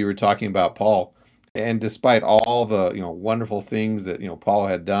 earlier you were talking about Paul, and despite all the, wonderful things that, Paul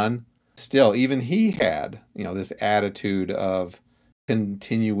had done, still, even he had, this attitude of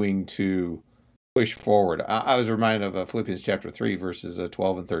continuing to push forward. I was reminded of Philippians chapter 3, verses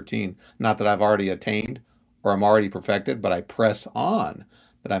 12 and 13. Not that I've already attained or I'm already perfected, but I press on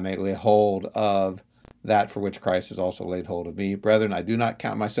that I may lay hold of that for which Christ has also laid hold of me. Brethren, I do not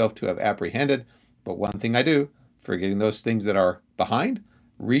count myself to have apprehended, but one thing I do, forgetting those things that are behind,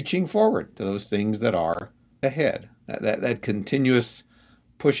 reaching forward to those things that are ahead. That continuous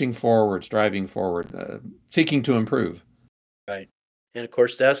pushing forward, striving forward, seeking to improve. Right. And of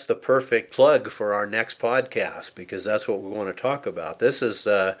course, that's the perfect plug for our next podcast, because that's what we want to talk about. This is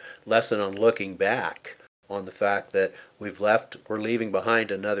a lesson on looking back on the fact that we're leaving behind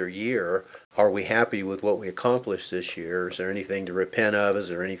another year. Are we happy with what we accomplished this year? Is there anything to repent of? Is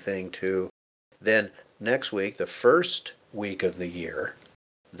there anything to... Then next week, the first week of the year,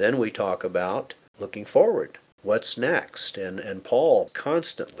 then we talk about looking forward. What's next? And Paul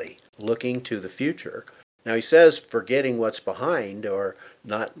constantly looking to the future. Now he says forgetting what's behind or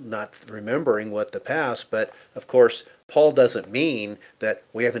not remembering what the past, but of course Paul doesn't mean that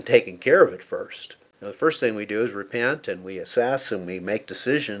we haven't taken care of it first. The first thing we do is repent and we assess and we make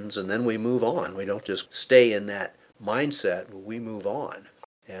decisions and then we move on. We don't just stay in that mindset, we move on.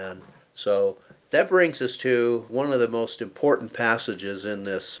 And so that brings us to one of the most important passages in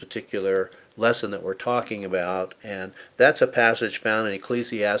this particular lesson that we're talking about, and that's a passage found in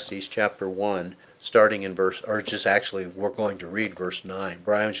Ecclesiastes chapter 1, starting in we're going to read verse 9.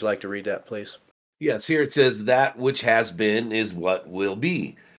 Brian, would you like to read that, please? Yes, here it says, that which has been is what will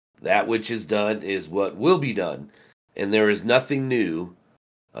be. That which is done is what will be done. And there is nothing new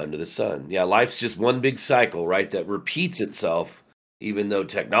under the sun. Yeah, life's just one big cycle, right, that repeats itself, even though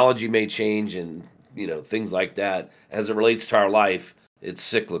technology may change and, things like that. As it relates to our life, it's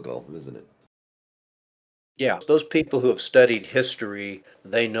cyclical, isn't it? Yeah, those people who have studied history,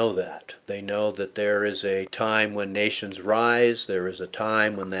 they know that. They know that there is a time when nations rise, there is a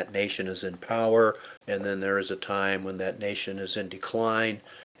time when that nation is in power, and then there is a time when that nation is in decline,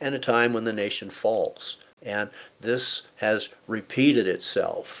 and a time when the nation falls. And this has repeated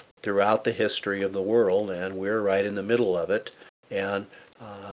itself throughout the history of the world, and we're right in the middle of it. And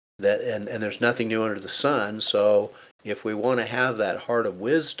and there's nothing new under the sun. So if we want to have that heart of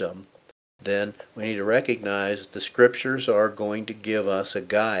wisdom, then we need to recognize that the scriptures are going to give us a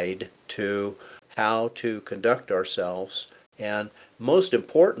guide to how to conduct ourselves, and most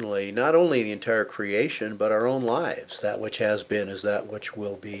importantly, not only the entire creation, but our own lives. That which has been is that which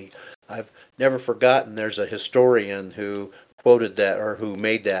will be. I've never forgotten, there's a historian who quoted that, or who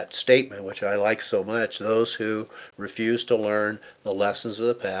made that statement, which I like so much: those who refuse to learn the lessons of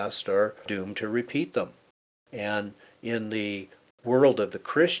the past are doomed to repeat them. And in the world of the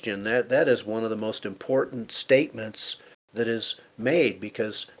Christian, that is one of the most important statements that is made,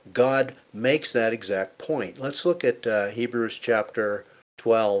 because God makes that exact point. Let's look at Hebrews chapter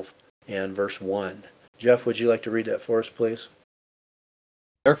 12 and verse 1. Jeff, would you like to read that for us, please?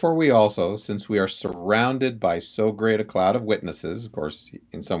 Therefore we also, since we are surrounded by so great a cloud of witnesses, of course,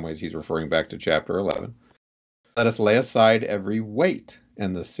 in some ways he's referring back to chapter 11, let us lay aside every weight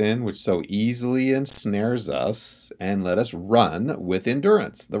and the sin which so easily ensnares us, and let us run with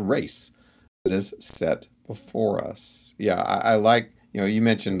endurance the race that is set before us. Yeah, I like, you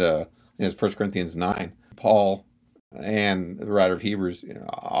mentioned in 1 Corinthians 9, Paul and the writer of Hebrews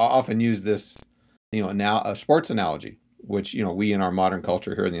often use this, now a sports analogy, which, we in our modern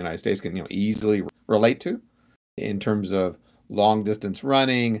culture here in the United States can, easily relate to in terms of long distance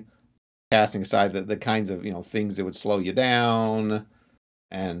running, casting aside the kinds of, things that would slow you down,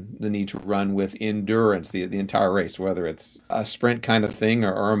 and the need to run with endurance the entire race, whether it's a sprint kind of thing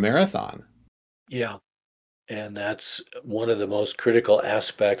or a marathon. Yeah, and that's one of the most critical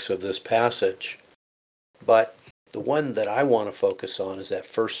aspects of this passage. But the one that I want to focus on is that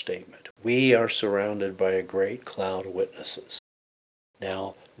first statement. We are surrounded by a great cloud of witnesses.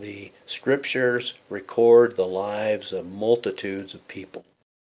 Now, the scriptures record the lives of multitudes of people.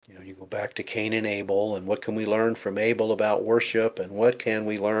 You go back to Cain and Abel, and what can we learn from Abel about worship, and what can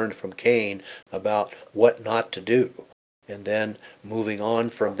we learn from Cain about what not to do? And then moving on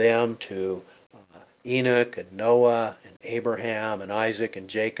from them to Enoch and Noah and Abraham and Isaac and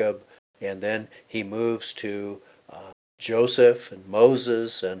Jacob, and then he moves to Joseph and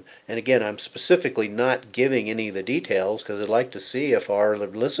Moses, and again, I'm specifically not giving any of the details because I'd like to see if our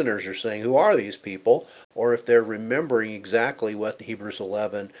listeners are saying, who are these people, or if they're remembering exactly what Hebrews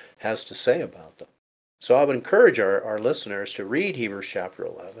 11 has to say about them. So I would encourage our listeners to read Hebrews chapter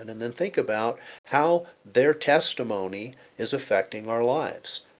 11 and then think about how their testimony is affecting our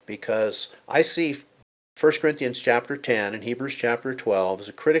lives, because I see 1 Corinthians chapter 10 and Hebrews chapter 12 as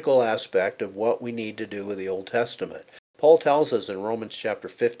a critical aspect of what we need to do with the Old Testament. Paul tells us in Romans chapter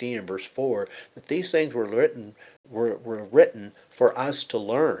 15 and verse 4 that these things were written for us to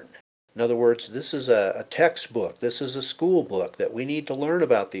learn. In other words, this is a textbook. This is a school book that we need to learn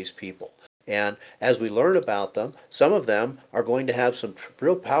about these people. And as we learn about them, some of them are going to have some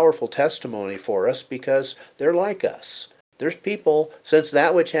real powerful testimony for us because they're like us. There's people, since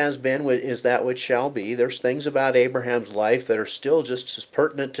that which has been is that which shall be, there's things about Abraham's life that are still just as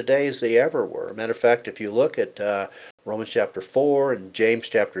pertinent today as they ever were. Matter of fact, if you look at Romans chapter 4 and James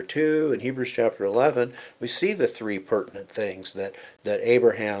chapter 2 and Hebrews chapter 11, we see the three pertinent things that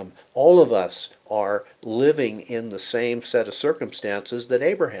Abraham, all of us are living in the same set of circumstances that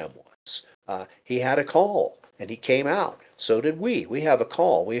Abraham was. He had a call and he came out. So did we. We have a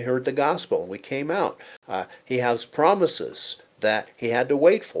call. We heard the gospel and we came out. He has promises that he had to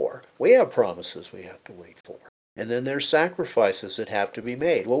wait for. We have promises we have to wait for. And then there's sacrifices that have to be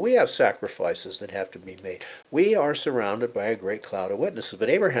made. Well, we have sacrifices that have to be made. We are surrounded by a great cloud of witnesses, but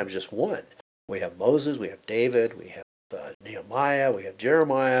Abraham's just one. We have Moses, we have David, we have Nehemiah, we have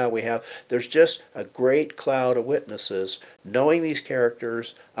Jeremiah, there's just a great cloud of witnesses. Knowing these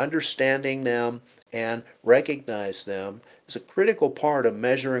characters, understanding them, and recognize them is a critical part of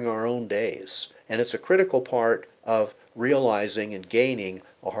measuring our own days. And it's a critical part of realizing and gaining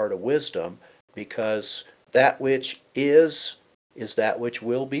a heart of wisdom, because that which is that which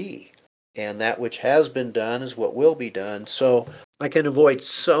will be. And that which has been done is what will be done. So I can avoid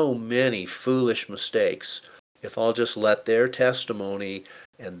so many foolish mistakes if I'll just let their testimony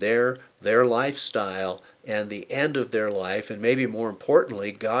and their lifestyle and the end of their life, and maybe more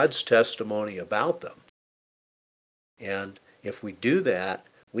importantly, God's testimony about them. And if we do that,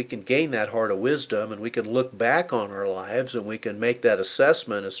 we can gain that heart of wisdom, and we can look back on our lives and we can make that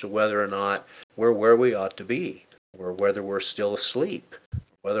assessment as to whether or not we're where we ought to be, or whether we're still asleep,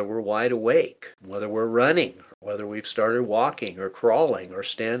 whether we're wide awake, whether we're running, or whether we've started walking or crawling or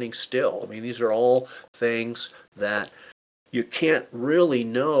standing still. I mean, these are all things that you can't really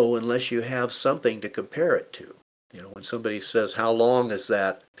know unless you have something to compare it to. You know, when somebody says, how long is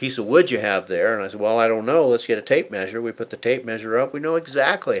that piece of wood you have there? And I said, well, I don't know. Let's get a tape measure. We put the tape measure up. We know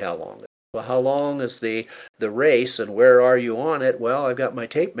exactly how long it is. Well, how long is the race and where are you on it? Well, I've got my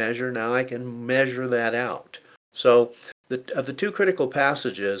tape measure. Now I can measure that out. So of the two critical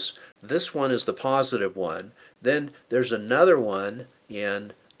passages, this one is the positive one. Then there's another one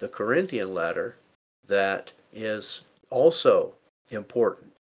in the Corinthian letter that is also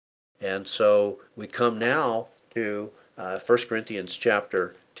important. And so we come now to 1 Corinthians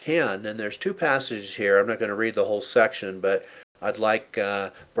chapter 10, and there's two passages here. I'm not going to read the whole section, but I'd like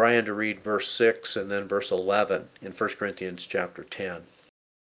Brian to read verse 6 and then verse 11 in 1 Corinthians chapter 10.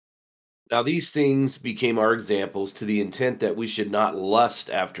 Now these things became our examples to the intent that we should not lust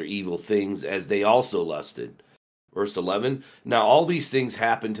after evil things as they also lusted. Verse 11, now all these things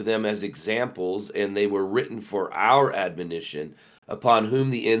happened to them as examples, and they were written for our admonition, upon whom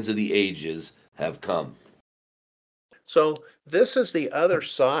the ends of the ages have come. So this is the other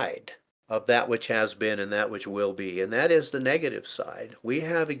side of that which has been and that which will be, and that is the negative side. We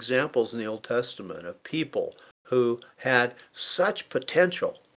have examples in the Old Testament of people who had such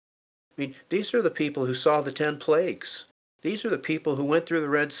potential. I mean, these are the people who saw the 10 plagues. These are the people who went through the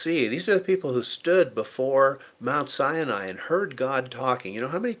Red Sea. These are the people who stood before Mount Sinai and heard God talking. You know,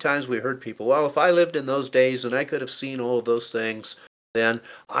 how many times we heard people, well, if I lived in those days and I could have seen all of those things, then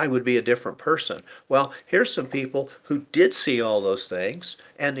I would be a different person. Well, here's some people who did see all those things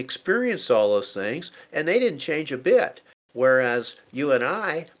and experienced all those things, and they didn't change a bit. Whereas you and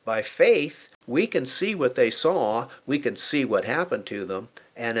I, by faith, we can see what they saw, we can see what happened to them,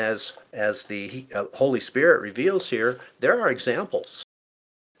 and as the Holy Spirit reveals here, there are examples.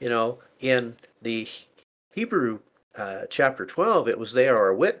 You know, in the Hebrew chapter 12, it was they are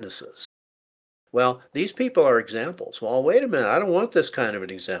our witnesses. Well, these people are examples. Well, wait a minute, I don't want this kind of an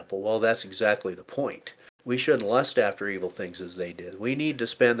example. Well, that's exactly the point. We shouldn't lust after evil things as they did. We need to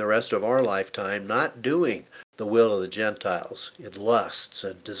spend the rest of our lifetime not doing the will of the Gentiles in lusts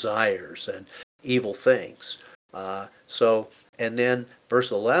and desires and evil things. And then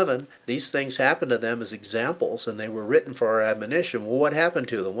verse 11, these things happened to them as examples, and they were written for our admonition. Well, what happened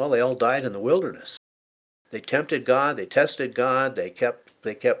to them? Well, they all died in the wilderness. They tempted God, they tested God, they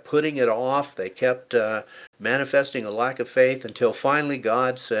kept putting it off, they kept manifesting a lack of faith until finally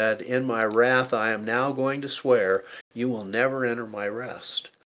God said, in my wrath I am now going to swear, you will never enter my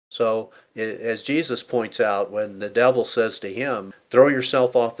rest. So, as Jesus points out, when the devil says to him, throw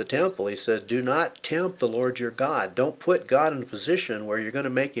yourself off the temple, he says, do not tempt the Lord your God. Don't put God in a position where you're going to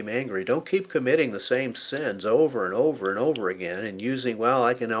make him angry. Don't keep committing the same sins over and over and over again and using, well,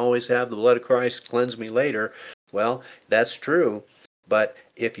 I can always have the blood of Christ cleanse me later. Well, that's true. But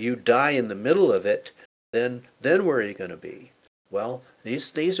if you die in the middle of it, then where are you going to be? Well,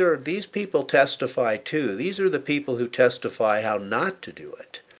 these people testify too. These are the people who testify how not to do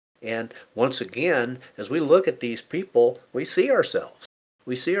it. And once again, as we look at these people, we see ourselves.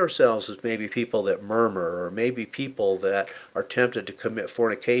 We see ourselves as maybe people that murmur, or maybe people that are tempted to commit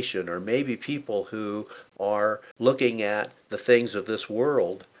fornication, or maybe people who are looking at the things of this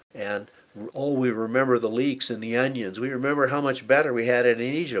world and we remember the leeks and the onions. We remember how much better we had it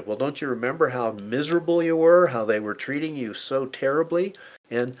in Egypt. Well, don't you remember how miserable you were, how they were treating you so terribly?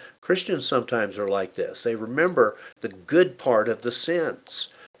 And Christians sometimes are like this. They remember the good part of the sins,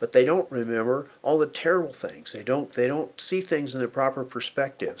 but they don't remember all the terrible things. They don't see things in their proper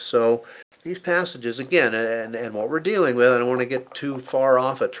perspective. So these passages, again, and what we're dealing with, I don't want to get too far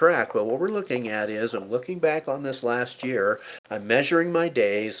off a track, but what we're looking at is, I'm looking back on this last year, I'm measuring my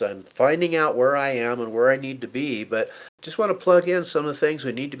days, I'm finding out where I am and where I need to be, but just want to plug in some of the things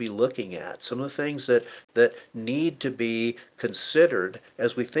we need to be looking at, some of the things that need to be considered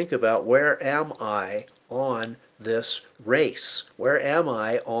as we think about where am I on this race? Where am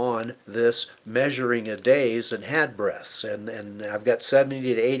I on this measuring of days and had breaths? And I've got 70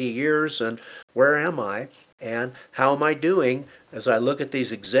 to 80 years, and where am I? And how am I doing as I look at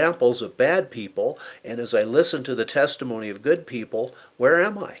these examples of bad people, and as I listen to the testimony of good people, where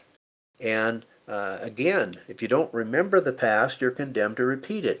am I? And again, if you don't remember the past, you're condemned to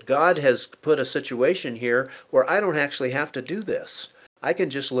repeat it. God has put a situation here where I don't actually have to do this. I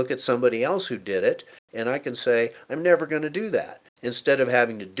can just look at somebody else who did it, and I can say, I'm never going to do that, instead of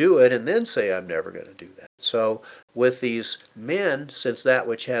having to do it and then say, I'm never going to do that. So with these men, since that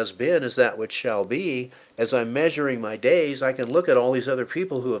which has been is that which shall be, as I'm measuring my days, I can look at all these other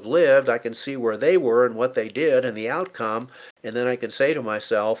people who have lived, I can see where they were and what they did and the outcome, and then I can say to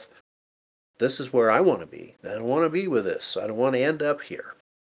myself, this is where I want to be. I don't want to be with this. I don't want to end up here.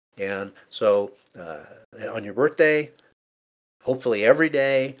 And so on your birthday, hopefully every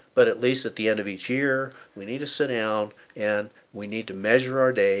day, but at least at the end of each year, we need to sit down and we need to measure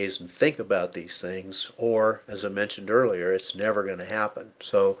our days and think about these things. Or, as I mentioned earlier, it's never going to happen.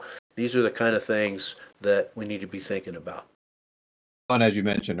 So these are the kind of things that we need to be thinking about. And as you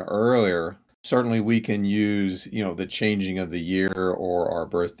mentioned earlier, certainly we can use, the changing of the year or our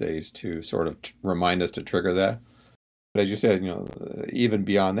birthdays to sort of remind us to trigger that. But as you said, even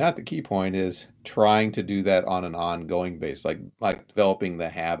beyond that, the key point is trying to do that on an ongoing basis, like developing the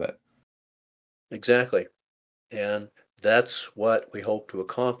habit. Exactly. And that's what we hope to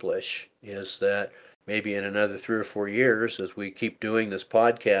accomplish, is that maybe in another 3 or 4 years, as we keep doing this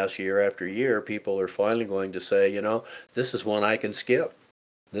podcast year after year, people are finally going to say, this is one I can skip.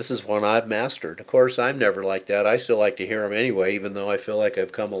 This is one I've mastered. Of course, I'm never like that. I still like to hear them anyway, even though I feel like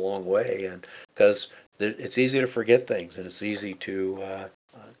I've come a long way. And because it's easy to forget things, and it's easy to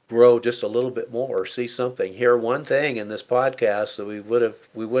grow just a little bit more, see something, hear one thing in this podcast that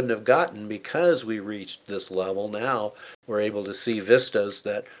we wouldn't have gotten because we reached this level. Now we're able to see vistas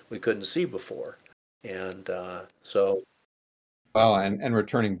that we couldn't see before, and so. Well, and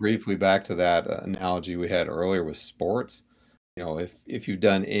returning briefly back to that analogy we had earlier with sports, if you've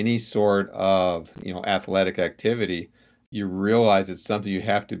done any sort of, athletic activity, you realize it's something you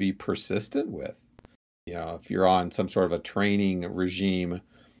have to be persistent with. If you're on some sort of a training regime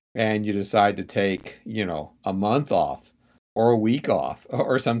and you decide to take, a month off or a week off,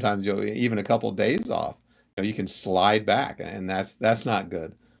 or sometimes even a couple of days off, you can slide back, and that's not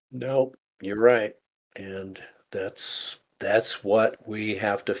good. Nope, you're right. And that's what we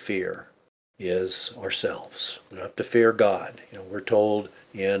have to fear, is ourselves. We don't have to fear God. We're told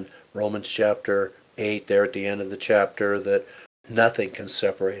in Romans chapter 8 there at the end of the chapter that nothing can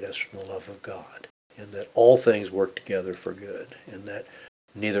separate us from the love of God, and that all things work together for good, and that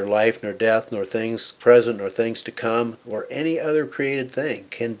neither life nor death nor things present nor things to come or any other created thing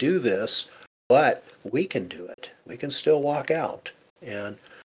can do this, but we can do it. We can still walk out. And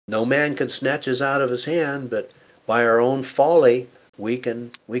no man can snatch us out of his hand, but by our own folly, we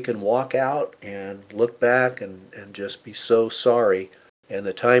can walk out and look back and just be so sorry. And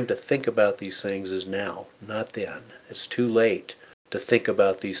the time to think about these things is now, not then. It's too late to think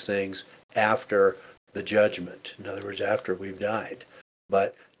about these things after the judgment. In other words, after we've died.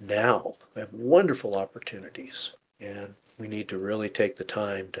 But now we have wonderful opportunities, and we need to really take the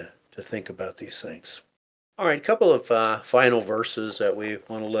time to think about these things. All right, a couple of final verses that we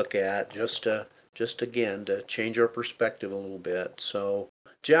want to look at, just again to change our perspective a little bit. So,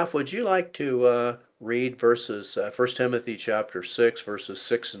 Jeff, would you like to read verses 1 Timothy chapter 6, verses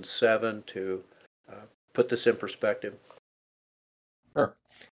 6 and 7 to put this in perspective? Sure.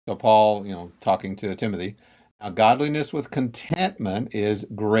 So Paul, talking to Timothy, now godliness with contentment is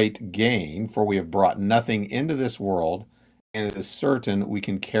great gain, for we have brought nothing into this world, and it is certain we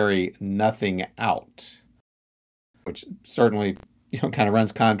can carry nothing out. Which certainly, kind of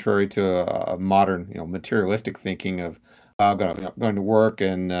runs contrary to a modern, materialistic thinking of going to work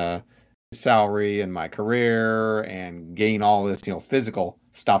and salary and my career and gain all this, physical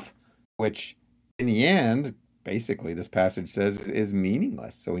stuff, which in the end, basically, this passage says is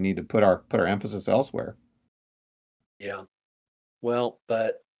meaningless. So we need to put our emphasis elsewhere. Yeah. Well,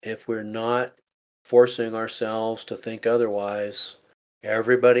 but if we're not forcing ourselves to think otherwise,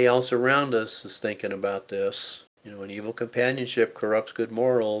 everybody else around us is thinking about this. An evil companionship corrupts good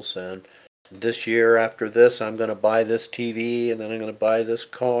morals, and this year after this, I'm going to buy this TV, and then I'm going to buy this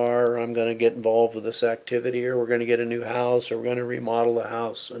car, or I'm going to get involved with this activity, or we're going to get a new house, or we're going to remodel the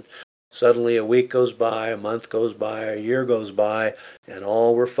house. And suddenly a week goes by, a month goes by, a year goes by, and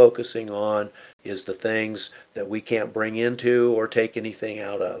all we're focusing on is the things that we can't bring into or take anything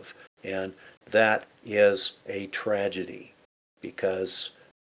out of. And that is a tragedy, because,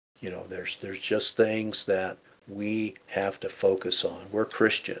 there's just things that we have to focus on. We're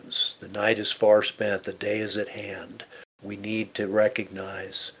Christians. The night is far spent. The day is at hand. We need to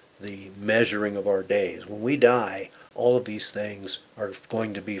recognize the measuring of our days. When we die, all of these things are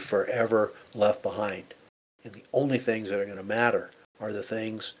going to be forever left behind. And the only things that are going to matter are the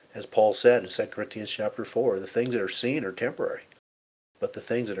things, as Paul said in 2 Corinthians chapter 4, the things that are seen are temporary, but the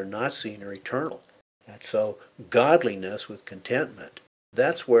things that are not seen are eternal. And so godliness with contentment,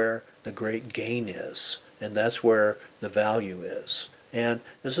 that's where the great gain is. And that's where the value is. And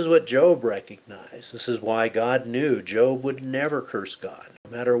this is what Job recognized. This is why God knew Job would never curse God,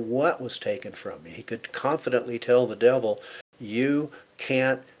 no matter what was taken from him. He could confidently tell the devil, you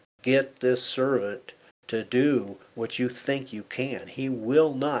can't get this servant to do what you think you can. He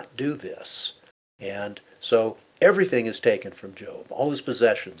will not do this. And so everything is taken from Job, all his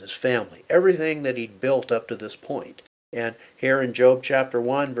possessions, his family, everything that he'd built up to this point. And here in Job chapter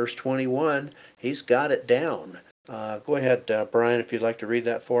 1, verse 21, he's got it down. Go ahead, Brian, if you'd like to read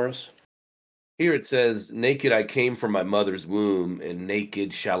that for us. Here it says, "Naked I came from my mother's womb, and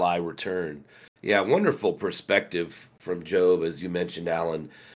naked shall I return." Yeah, wonderful perspective from Job, as you mentioned, Alan.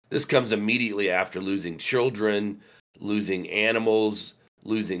 This comes immediately after losing children, losing animals,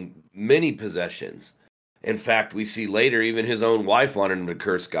 losing many possessions. In fact, we see later even his own wife wanted him to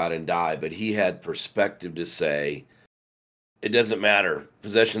curse God and die, but he had perspective to say, it doesn't matter.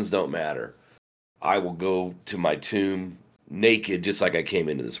 Possessions don't matter. I will go to my tomb naked, just like I came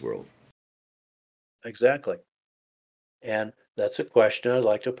into this world. Exactly. And that's a question I'd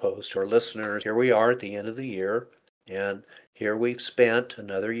like to pose to our listeners. Here we are at the end of the year, and here we've spent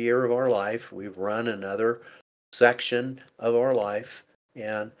another year of our life. We've run another section of our life.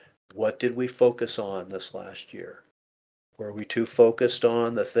 And what did we focus on this last year? Were we too focused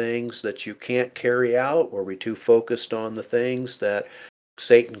on the things that you can't carry out? Were we too focused on the things that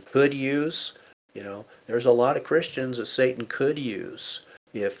Satan could use? There's a lot of Christians that Satan could use.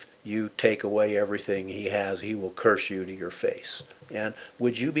 If you take away everything he has, he will curse you to your face. And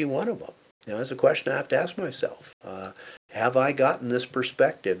would you be one of them? That's a question I have to ask myself. Have I gotten this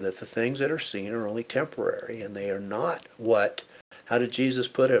perspective that the things that are seen are only temporary, and they are not how did Jesus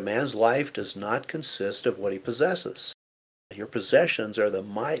put it? A man's life does not consist of what he possesses. Your possessions are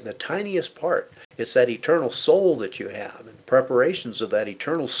the tiniest part. It's that eternal soul that you have, and the preparations of that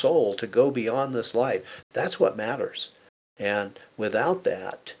eternal soul to go beyond this life. That's what matters. And without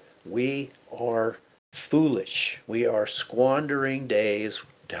that, we are foolish. We are squandering days,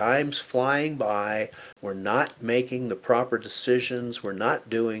 time's flying by. We're not making the proper decisions. We're not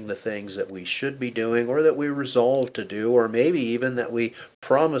doing the things that we should be doing, or that we resolved to do, or maybe even that we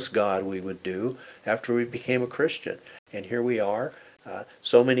promised God we would do after we became a Christian. And here we are,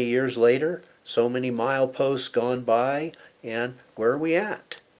 so many years later, so many mileposts gone by, and where are we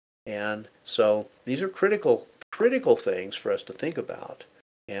at? And so these are critical things for us to think about.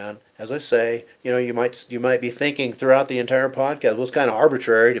 And as I say, you might be thinking throughout the entire podcast, well, it's kind of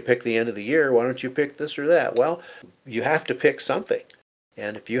arbitrary to pick the end of the year. Why don't you pick this or that? Well, you have to pick something.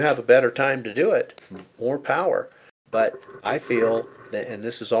 And if you have a better time to do it, more power. But I feel that, and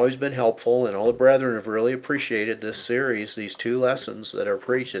this has always been helpful, and all the brethren have really appreciated this series, these two lessons that are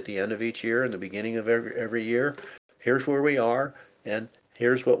preached at the end of each year and the beginning of every year. Here's where we are, and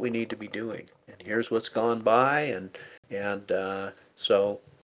here's what we need to be doing, and here's what's gone by, and so,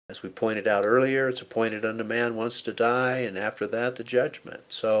 as we pointed out earlier, it's appointed unto man once to die, and after that the judgment.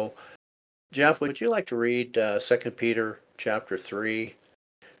 So, Jeff, would you like to read 2 Peter chapter 3,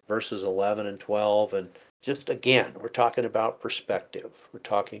 verses 11 and 12, and just again, we're talking about perspective. We're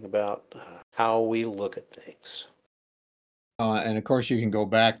talking about how we look at things. And of course, you can go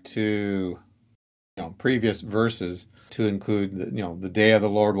back to previous verses to include the day of the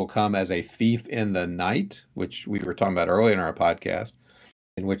Lord will come as a thief in the night, which we were talking about earlier in our podcast,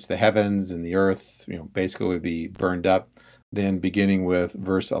 in which the heavens and the earth, basically would be burned up. Then beginning with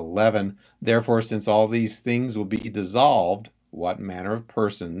verse 11, therefore, since all these things will be dissolved, what manner of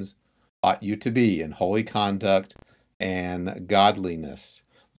persons ought you to be in holy conduct and godliness,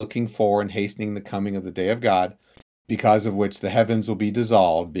 looking for and hastening the coming of the day of God, because of which the heavens will be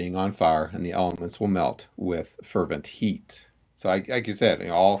dissolved, being on fire, and the elements will melt with fervent heat. So, like you said,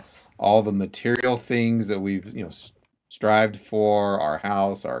 all the material things that we've strived for, our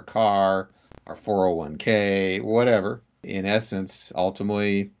house, our car, our 401k, whatever, in essence,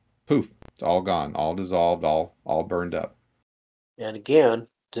 ultimately, poof, it's all gone, all dissolved, all burned up. And again,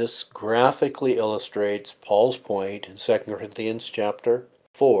 this graphically illustrates Paul's point in 2 Corinthians chapter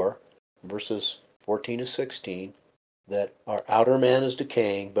 4, verses 14 to 16, that our outer man is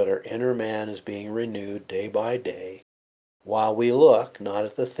decaying, but our inner man is being renewed day by day, while we look not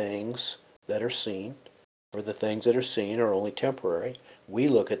at the things that are seen, for the things that are seen are only temporary. We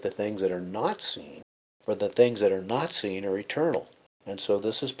look at the things that are not seen, for the things that are not seen are eternal. And so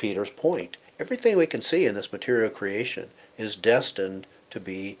this is Peter's point. Everything we can see in this material creation is destined to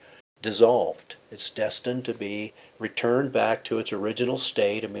be dissolved. It's destined to be returned back to its original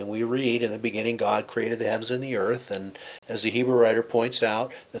state. I mean, we read in the beginning God created the heavens and the earth, and as the Hebrew writer points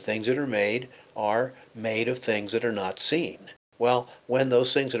out, the things that are made of things that are not seen. Well, when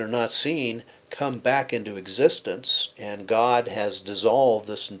those things that are not seen come back into existence, and God has dissolved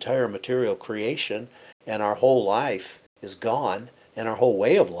this entire material creation, and our whole life is gone, and our whole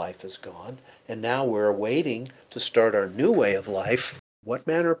way of life is gone, and now we're waiting to start our new way of life. What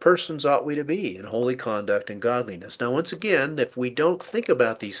manner of persons ought we to be in holy conduct and godliness? Now, once again, if we don't think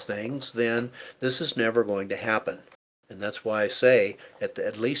about these things, then this is never going to happen. And that's why I say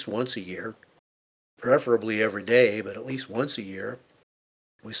at least once a year, preferably every day, but at least once a year,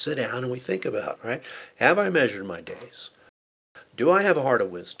 we sit down and we think about, right? Have I measured my days? Do I have a heart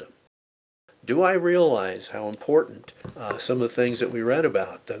of wisdom? Do I realize how important some of the things that we read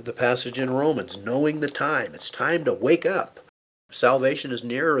about, the passage in Romans, knowing the time? It's time to wake up. Salvation is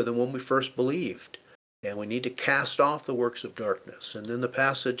nearer than when we first believed. And we need to cast off the works of darkness. And then the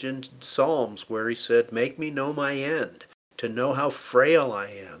passage in Psalms where he said, make me know my end, to know how frail I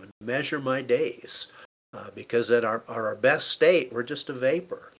am, and measure my days. Because at our best state, we're just a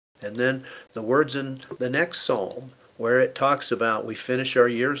vapor. And then the words in the next psalm where it talks about we finish our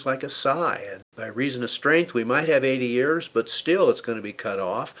years like a sigh. And by reason of strength, we might have 80 years, but still it's going to be cut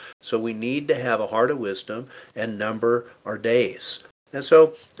off. So we need to have a heart of wisdom and number our days. And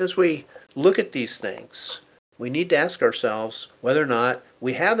so as we look at these things, we need to ask ourselves whether or not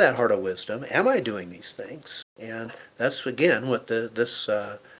we have that heart of wisdom. Am I doing these things? And that's, again, what this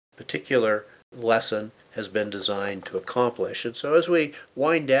particular lesson has been designed to accomplish. And so as we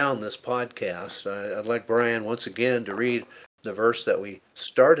wind down this podcast, I'd like Brian once again to read the verse that we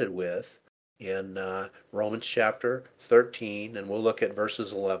started with in Romans chapter 13, and we'll look at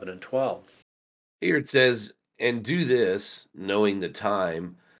verses 11 and 12. Here it says, and do this, knowing the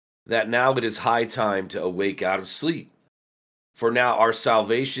time, that now it is high time to awake out of sleep. For now our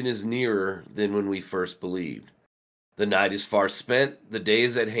salvation is nearer than when we first believed. The night is far spent, the day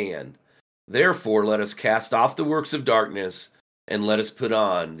is at hand. Therefore, let us cast off the works of darkness, and let us put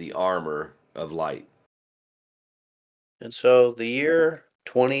on the armor of light. And so the year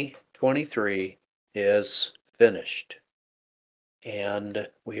 2023 is finished. And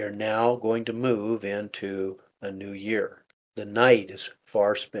we are now going to move into a new year. The night is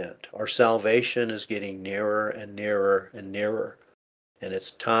far spent. Our salvation is getting nearer and nearer and nearer. And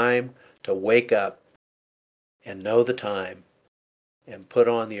it's time to wake up and know the time and put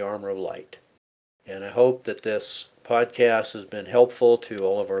on the armor of light. And I hope that this podcast has been helpful to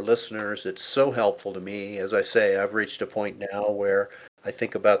all of our listeners. It's so helpful to me. As I say, I've reached a point now where I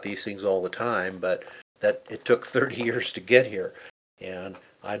think about these things all the time, but that it took 30 years to get here. And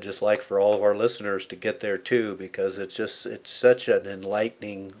I'd just like for all of our listeners to get there too, because it's such an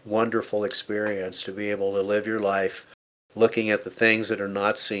enlightening, wonderful experience to be able to live your life looking at the things that are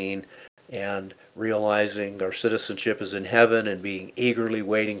not seen and realizing our citizenship is in heaven and being eagerly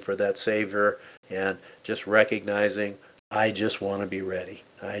waiting for that Savior and just recognizing, I just want to be ready.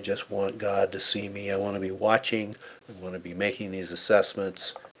 I just want God to see me. I want to be watching. I want to be making these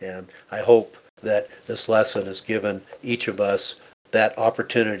assessments. And I hope that this lesson has given each of us that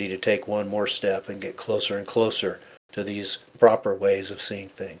opportunity to take one more step and get closer and closer to these proper ways of seeing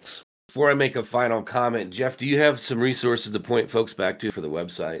things. Before I make a final comment, Jeff, do you have some resources to point folks back to for the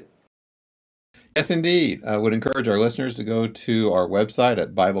website? Yes, indeed. I would encourage our listeners to go to our website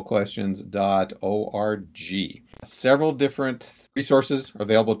at BibleQuestions.org. Several different resources are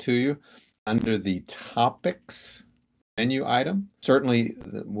available to you under the topics menu item. Certainly,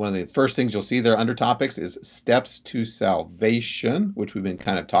 one of the first things you'll see there under topics is steps to salvation, which we've been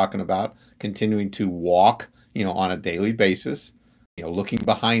kind of talking about, continuing to walk, on a daily basis, looking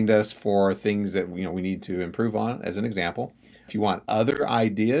behind us for things that, we need to improve on, as an example. If you want other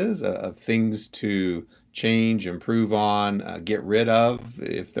ideas of things to change, improve on, get rid of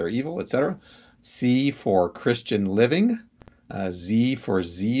if they're evil, etc. C for Christian living, Z for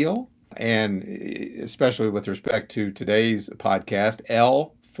zeal, and especially with respect to today's podcast,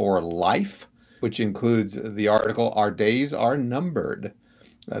 L for life, which includes the article, Our Days Are Numbered.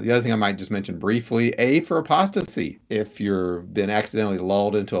 The other thing I might just mention briefly, A for apostasy, if you've been accidentally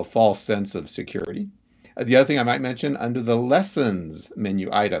lulled into a false sense of security. The other thing I might mention, under the lessons menu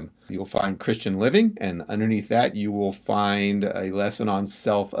item, you'll find Christian living, and underneath that you will find a lesson on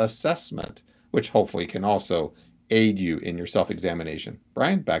self-assessment, which hopefully can also aid you in your self-examination.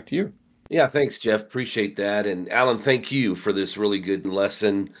 Brian, back to you. Yeah, thanks, Jeff. Appreciate that. And Alan, thank you for this really good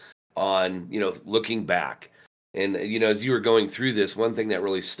lesson on, looking back. And, as you were going through this, one thing that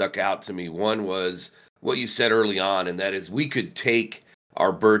really stuck out to me, one was what you said early on, and that is we could take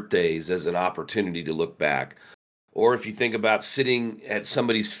our birthdays as an opportunity to look back. Or if you think about sitting at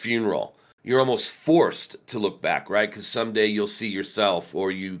somebody's funeral, you're almost forced to look back, right? Because someday you'll see yourself,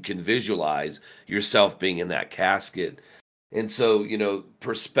 or you can visualize yourself being in that casket. And so,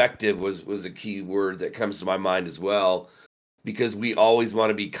 perspective was a key word that comes to my mind as well, because we always want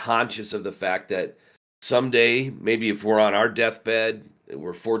to be conscious of the fact that someday, maybe if we're on our deathbed,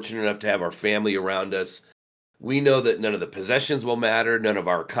 we're fortunate enough to have our family around us, we know that none of the possessions will matter, none of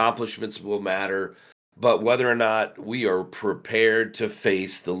our accomplishments will matter, but whether or not we are prepared to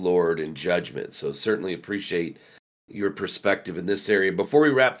face the Lord in judgment. So certainly appreciate your perspective in this area. Before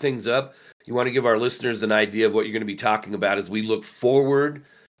we wrap things up, You want to give our listeners an idea of what you're going to be talking about as we look forward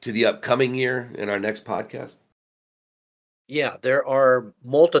to the upcoming year in our next podcast? Yeah, there are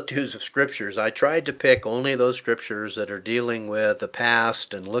multitudes of scriptures. I tried to pick only those scriptures that are dealing with the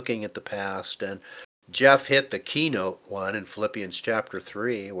past and looking at the past. And Jeff hit the keynote one in Philippians chapter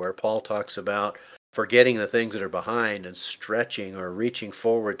 3, where Paul talks about forgetting the things that are behind and stretching or reaching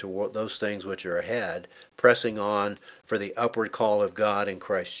forward to those things which are ahead, pressing on for the upward call of God in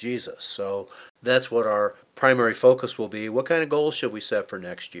Christ Jesus. So that's what our primary focus will be. What kind of goals should we set for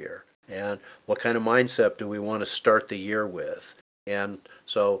next year? And what kind of mindset do we want to start the year with? And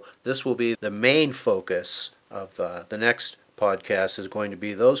so this will be the main focus of the next podcast, is going to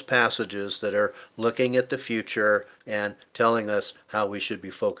be those passages that are looking at the future and telling us how we should be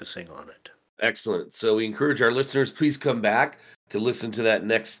focusing on it. Excellent. So we encourage our listeners, please come back to listen to that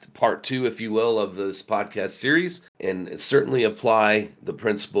next part 2, if you will, of this podcast series, and certainly apply the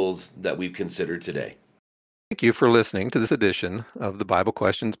principles that we've considered today. Thank you for listening to this edition of the Bible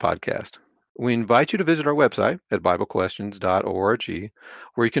Questions podcast. We invite you to visit our website at biblequestions.org,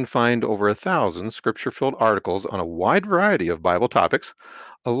 where you can find over 1,000 scripture-filled articles on a wide variety of Bible topics,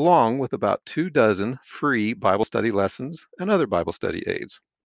 along with about 24 free Bible study lessons and other Bible study aids.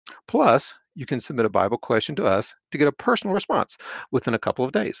 Plus, you can submit a Bible question to us to get a personal response within a couple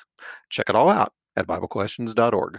of days. Check it all out at biblequestions.org.